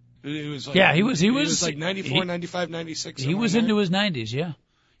 It was he was 94, 95, 96. He was into his 90s, yeah.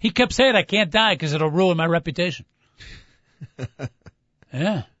 He kept saying, I can't die because it'll ruin my reputation.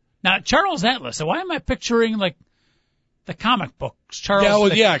 Yeah. Now, Charles Atlas, so why am I picturing The comic books, Charles. Yeah,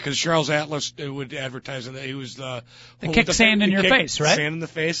 well, yeah, because Charles Atlas would advertise that he was the kick sand in your face, right? Sand in the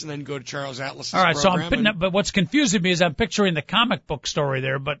face, and then go to Charles Atlas's All right, program. but what's confusing me is I'm picturing the comic book story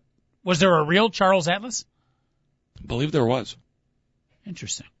there, but was there a real Charles Atlas? I believe there was.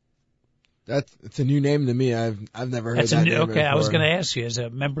 Interesting. It's a new name to me. I've never heard that name okay, before. I was going to ask you as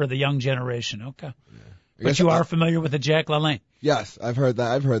a member of the young generation. Okay. Yeah. But you are familiar with the Jack LaLanne? Yes, I've heard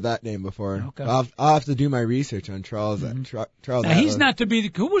that name before. Okay. I'll have to do my research on Charles. Charles. Now, he's not to be.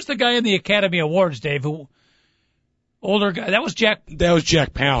 Who was the guy in the Academy Awards, Dave? Older guy. That was Jack. That was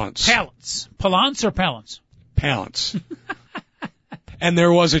Jack Palance. Palance or Palance? Palance. And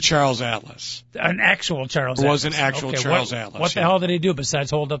there was a Charles Atlas. An actual Charles Atlas. There was an actual Charles Atlas. What the hell did he do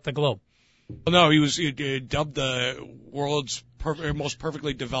besides hold up the globe? Well, no, he dubbed the world's most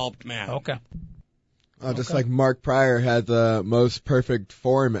perfectly developed man. Okay. Oh, just like Mark Pryor had the most perfect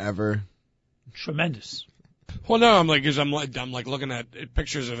form ever. Tremendous. Well, no, I'm like looking at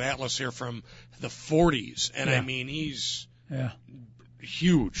pictures of Atlas here from the 40s, and I mean he's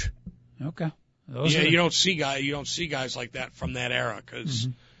huge. Okay. You don't see guys like that from that era because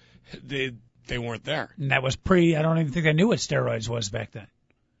they weren't there. And that was I don't even think they knew what steroids was back then.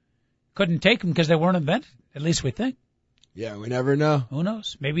 Couldn't take them because they weren't invented. At least we think. Yeah, we never know. Who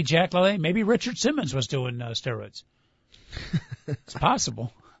knows? Maybe Jack LaLanne, maybe Richard Simmons was doing steroids. It's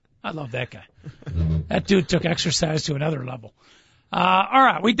possible. I love that guy. That dude took exercise to another level. All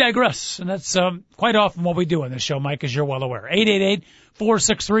right, we digress, and that's quite often what we do on this show, Mike, as you're well aware.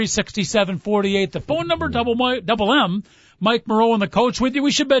 888-463-6748. The phone number, double M, Mike Moreau and the coach with you.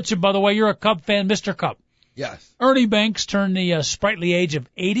 We should mention, by the way, you're a Cub fan, Mr. Cub. Yes. Ernie Banks turned the sprightly age of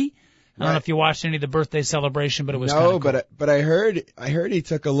 80. I don't know if you watched any of the birthday celebration, but it was cool. but I heard he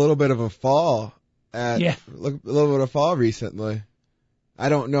took a little bit of a fall recently. I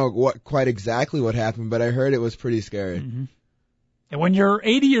don't know quite exactly what happened, but I heard it was pretty scary. Mm-hmm. And when you're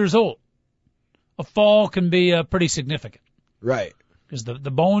 80 years old, a fall can be pretty significant. Right. Because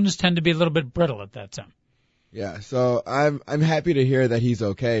the bones tend to be a little bit brittle at that time. Yeah, so I'm happy to hear that he's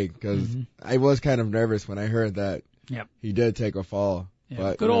okay because I was kind of nervous when I heard that he did take a fall. Yeah,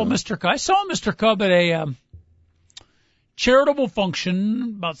 but, good old Mr. Cub. I saw Mr. Cub at a charitable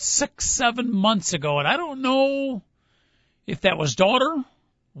function about 6-7 months ago, and I don't know if that was daughter,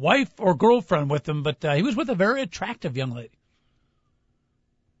 wife, or girlfriend with him, but he was with a very attractive young lady.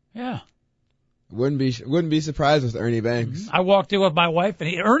 Yeah. Wouldn't be surprised with Ernie Banks. I walked in with my wife, and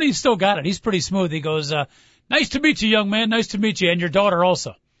Ernie's still got it. He's pretty smooth. He goes, nice to meet you, young man. Nice to meet you, and your daughter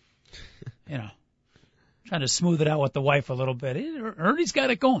also. Trying to smooth it out with the wife a little bit. Ernie's got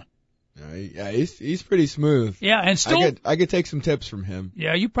it going. Yeah, he's pretty smooth. Yeah, and still I could take some tips from him.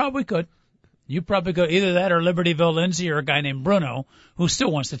 Yeah, you probably could. Either that or Libertyville Lindsay or a guy named Bruno who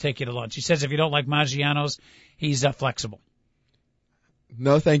still wants to take you to lunch. He says if you don't like Maggiano's, he's flexible.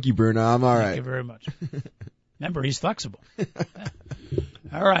 No, thank you, Bruno. I'm all right. Thank you very much. Remember, he's flexible.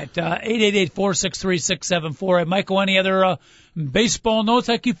 All right, 888-463-6748. Michael, any other baseball notes?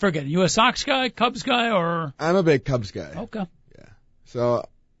 I keep forgetting. You a Sox guy, Cubs guy, or? I'm a big Cubs guy. Okay. Yeah. So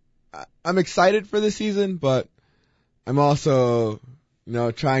I'm excited for the season, but I'm also,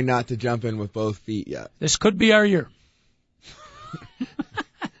 trying not to jump in with both feet yet. This could be our year.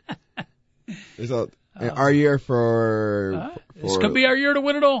 Our year for this could be our year to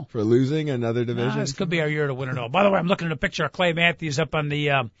win it all. For losing another division? This could be our year to win it all. By the way, I'm looking at a picture of Clay Matthews up on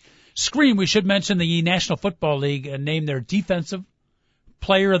the screen. We should mention the National Football League named their Defensive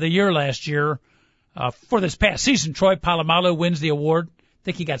Player of the Year last year. For this past season, Troy Polamalu wins the award. I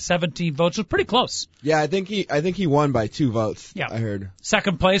think he got 17 votes. It was pretty close. Yeah, I think he won by 2 votes. Yeah. I heard.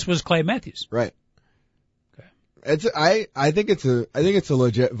 Second place was Clay Matthews. Right. Okay. I think it's a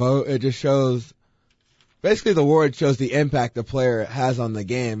legit vote. It just shows. Basically, the award shows the impact the player has on the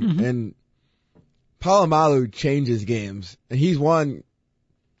game, and Polamalu changes games, and he's won,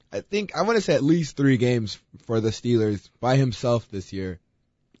 I want to say at least 3 games for the Steelers by himself this year.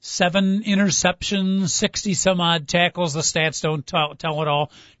 7 interceptions, 60 some odd tackles. The stats don't tell it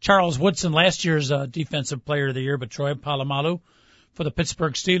all. Charles Woodson, last year's Defensive Player of the Year, but Troy Polamalu for the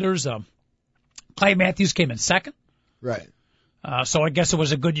Pittsburgh Steelers. Clay Matthews came in second. Right. So I guess it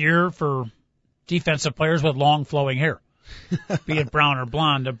was a good year for defensive players with long flowing hair, be it brown or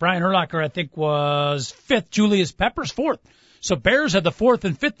blonde. Brian Urlacher, I think, was 5th. Julius Peppers, 4th. So Bears had the 4th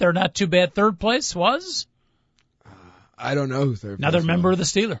and 5th there. Not too bad. Third place was? I don't know who third place another member of the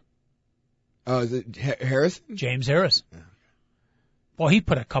Steeler. Oh, is it Harrison? James Harris. Yeah. Well, he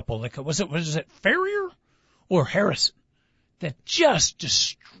put a couple. Was it Ferrier or Harrison that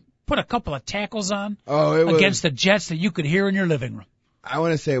just put a couple of tackles on against the Jets that you could hear in your living room? I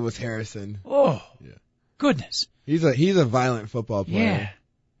want to say it was Harrison. Oh, yeah. Goodness. He's a violent football player.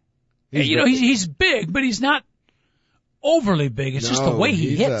 Yeah. He's big, but he's not overly big. It's just the way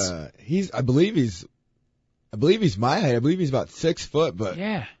he hits. I believe he's my height. I believe he's about 6 foot, but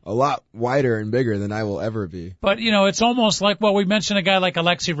a lot wider and bigger than I will ever be. But, it's almost like, we mentioned a guy like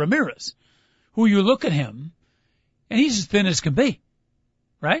Alexi Ramirez, who you look at him, and he's as thin as can be,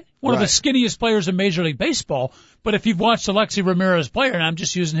 right? One of the skinniest players in Major League Baseball. But if you've watched Alexi Ramirez play, and I'm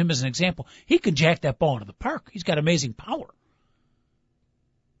just using him as an example, he can jack that ball into the park. He's got amazing power.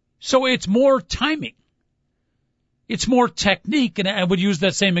 So it's more timing. It's more technique, and I would use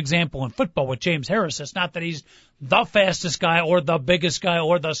that same example in football with James Harris. It's not that he's the fastest guy or the biggest guy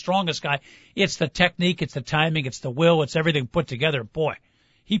or the strongest guy. It's the technique, it's the timing, it's the will, it's everything put together. Boy,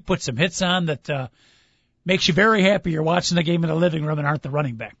 he put some hits on that makes you very happy you're watching the game in the living room and aren't the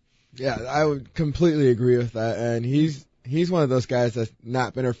running back. Yeah, I would completely agree with that. And he's one of those guys that's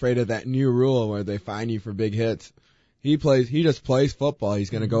not been afraid of that new rule where they fine you for big hits. He just plays football. He's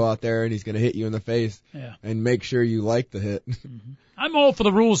going to go out there and he's going to hit you in the face and make sure you like the hit. I'm all for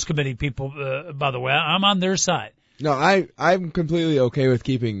the rules committee people, by the way. I'm on their side. No, I'm completely okay with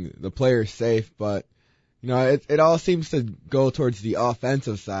keeping the players safe, but, it all seems to go towards the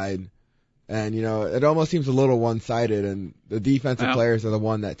offensive side. And, it almost seems a little one-sided, and the defensive players are the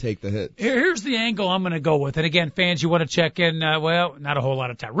one that take the hits. Here's the angle I'm going to go with. And again, fans, you want to check in, not a whole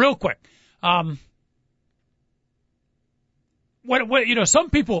lot of time. Real quick. Some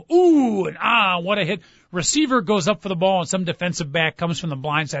people, ooh, and what a hit. Receiver goes up for the ball and some defensive back comes from the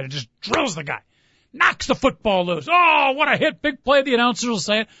blind side and just drills the guy. Knocks the football loose. Oh, what a hit. Big play. The announcers will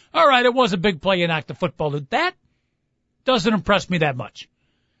say it. All right, it was a big play. You knocked the football loose. That doesn't impress me that much.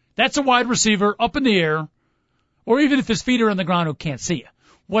 That's a wide receiver up in the air, or even if his feet are on the ground who can't see you.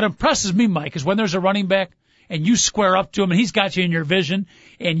 What impresses me, Mike, is when there's a running back and you square up to him and he's got you in your vision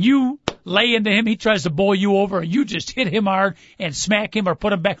and you lay into him, he tries to bowl you over and you just hit him hard and smack him or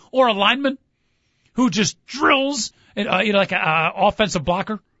put him back. Or a lineman who just drills, like an offensive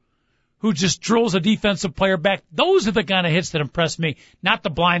blocker who just drills a defensive player back. Those are the kind of hits that impress me, not the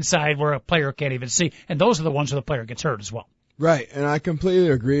blind side where a player can't even see. And those are the ones where the player gets hurt as well. Right, and I completely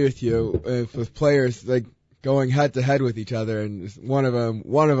agree with you with players like going head to head with each other, and one of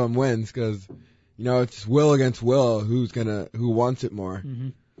them wins because it's will against will. Who wants it more?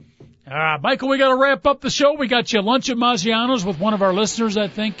 Mm-hmm. Michael, we got to wrap up the show. We got you lunch at Maggiano's with one of our listeners, I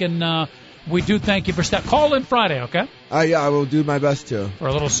think, and we do thank you for call in Friday, okay? Yeah, I will do my best to. For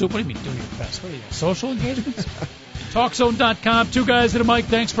a little soup. What do you mean, do your best? What are you, social engagements? TalkZone.com. 2 Guys and a Mic.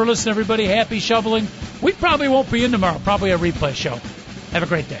 Thanks for listening, everybody. Happy shoveling. We probably won't be in tomorrow. Probably a replay show. Have a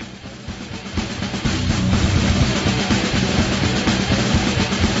great day.